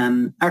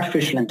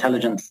 Artificial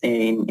intelligence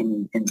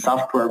in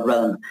software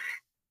realm,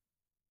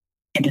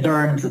 it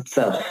learns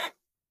itself.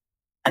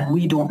 And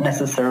we don't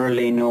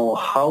necessarily know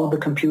how the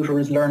computer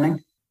is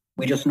learning.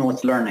 We just know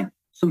it's learning.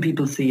 Some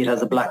people see it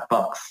as a black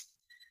box.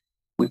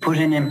 We put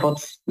in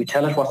inputs, we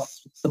tell it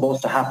what's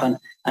supposed to happen,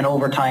 and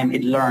over time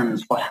it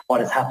learns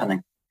what is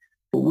happening.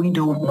 But we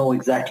don't know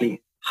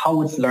exactly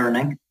how it's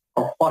learning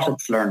or what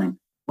it's learning.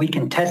 We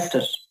can test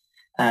it,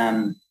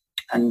 and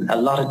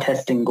a lot of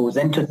testing goes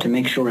into it to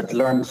make sure it's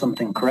learned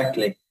something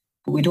correctly,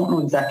 but we don't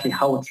know exactly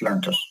how it's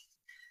learned it.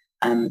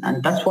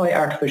 And that's why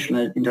artificial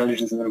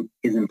intelligence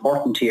is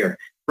important here.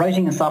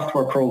 Writing a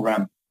software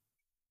program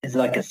is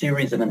like a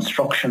series of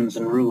instructions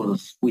and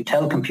rules. We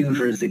tell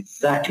computers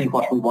exactly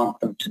what we want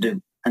them to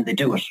do, and they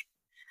do it.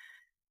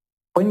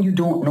 When you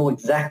don't know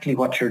exactly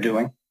what you're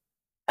doing,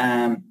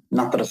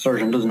 not that a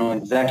surgeon doesn't know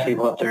exactly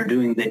what they're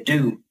doing, they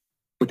do,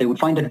 but they would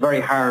find it very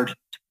hard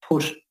to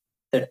put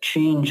the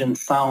change in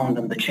sound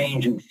and the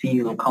change in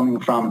feel coming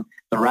from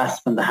the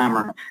rasp and the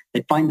hammer.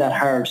 They find that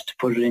hard to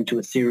put it into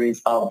a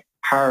series of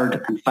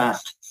hard and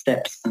fast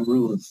steps and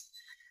rules,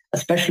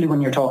 especially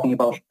when you're talking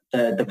about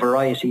the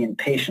variety in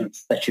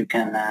patients that you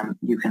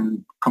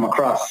can come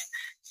across.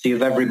 So you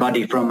have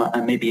everybody from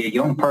maybe a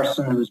young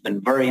person who's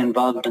been very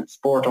involved in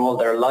sport all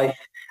their life,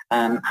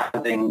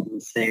 having,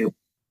 say,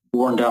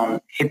 worn down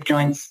hip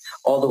joints,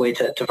 all the way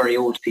to very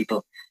old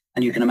people.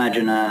 And you can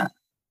imagine a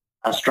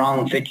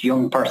strong, fit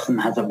young person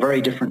has a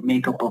very different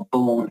makeup of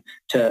bone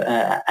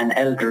to an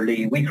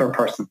elderly, weaker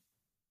person.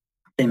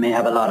 They may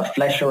have a lot of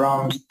flesh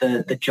around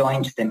the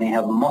joint. They may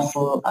have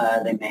muscle.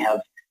 They may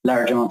have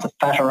large amounts of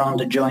fat around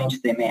the joint.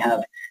 They may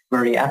have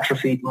very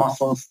atrophied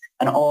muscles.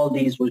 And all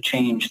these will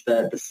change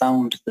the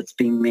sound that's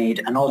being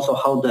made, and also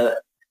how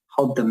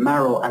the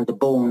marrow and the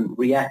bone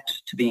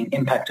react to being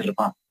impacted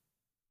upon.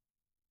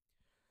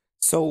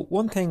 So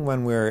one thing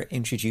when we're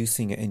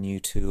introducing a new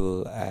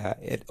tool,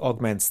 it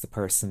augments the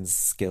person's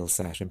skill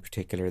set, in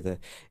particular,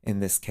 in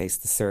this case,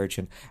 the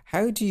surgeon.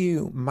 How do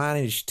you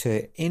manage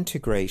to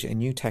integrate a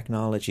new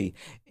technology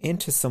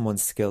into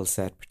someone's skill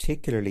set,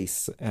 particularly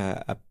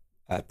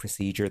a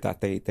procedure that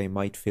they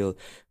might feel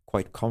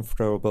quite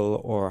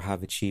comfortable or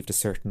have achieved a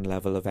certain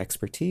level of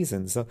expertise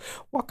in? So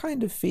what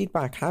kind of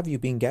feedback have you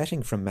been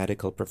getting from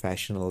medical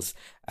professionals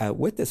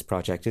with this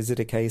project? Is it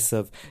a case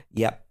of,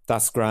 yep,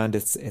 that's grand,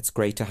 it's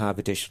great to have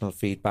additional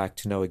feedback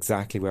to know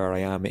exactly where I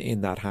am in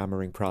that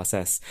hammering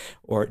process?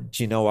 Or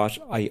do you know what,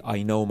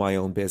 I know my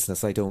own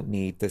business, I don't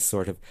need this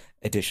sort of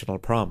additional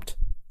prompt?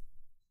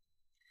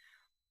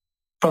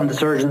 From the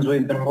surgeons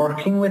we've been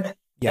working with,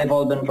 yeah, they've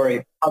all been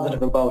very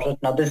positive about it.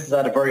 Now, this is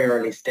at a very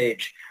early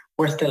stage.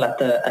 We're still at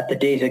the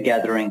data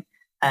gathering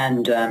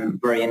and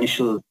very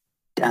initial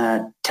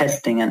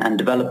testing and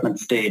development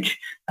stage.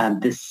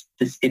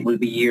 It will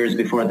be years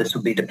before this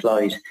will be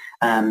deployed,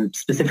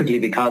 specifically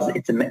because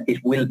it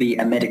will be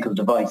a medical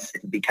device.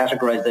 It will be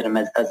categorized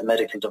as a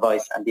medical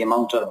device, and the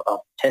amount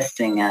of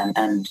testing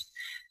and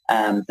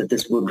that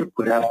this would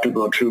have to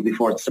go through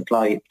before it's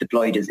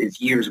deployed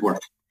is years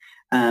worth.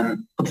 But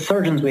the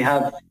surgeons we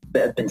have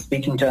been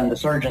speaking to, and the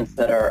surgeons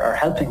that are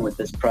helping with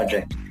this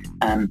project,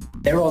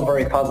 they're all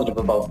very positive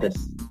about this.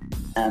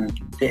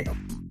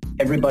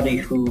 Everybody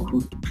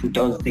who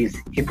does these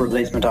hip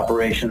replacement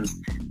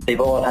operations, they've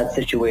all had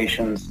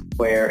situations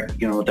where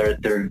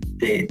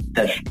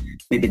that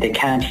maybe they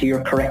can't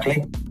hear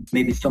correctly,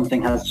 maybe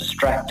something has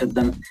distracted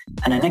them,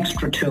 and an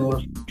extra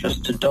tool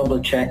just to double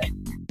check,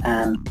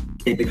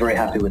 they'd be very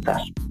happy with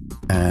that.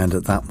 And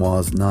that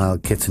was Niall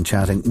Kitson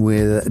chatting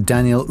with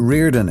Daniel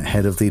Riordan,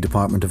 head of the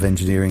Department of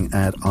Engineering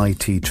at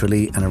IT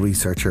Tralee and a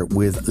researcher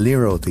with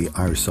Lero, the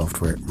Irish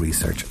Software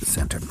Research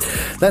Centre.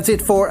 That's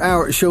it for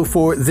our show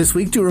for this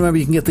week. Do remember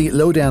you can get the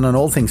lowdown on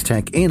all things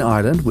tech in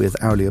Ireland with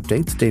hourly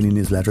updates, daily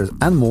newsletters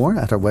and more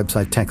at our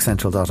website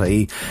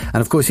techcentral.ie.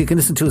 And of course you can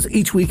listen to us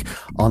each week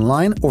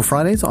online or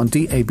Fridays on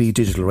DAB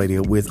Digital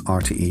Radio with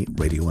RTE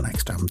Radio 1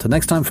 Extra. Until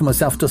next time, for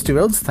myself, Dusty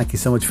Rhodes, thank you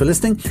so much for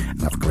listening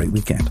and have a great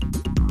weekend.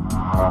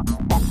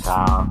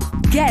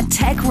 Get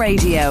Tech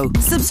Radio.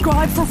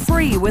 Subscribe for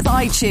free with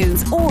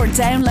iTunes or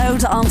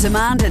download on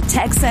demand at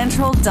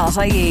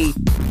techcentral.ie.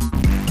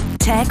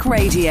 Tech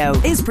Radio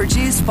is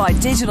produced by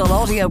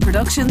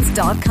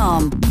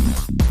digitalaudioproductions.com.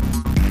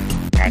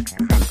 Tech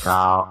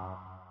Central.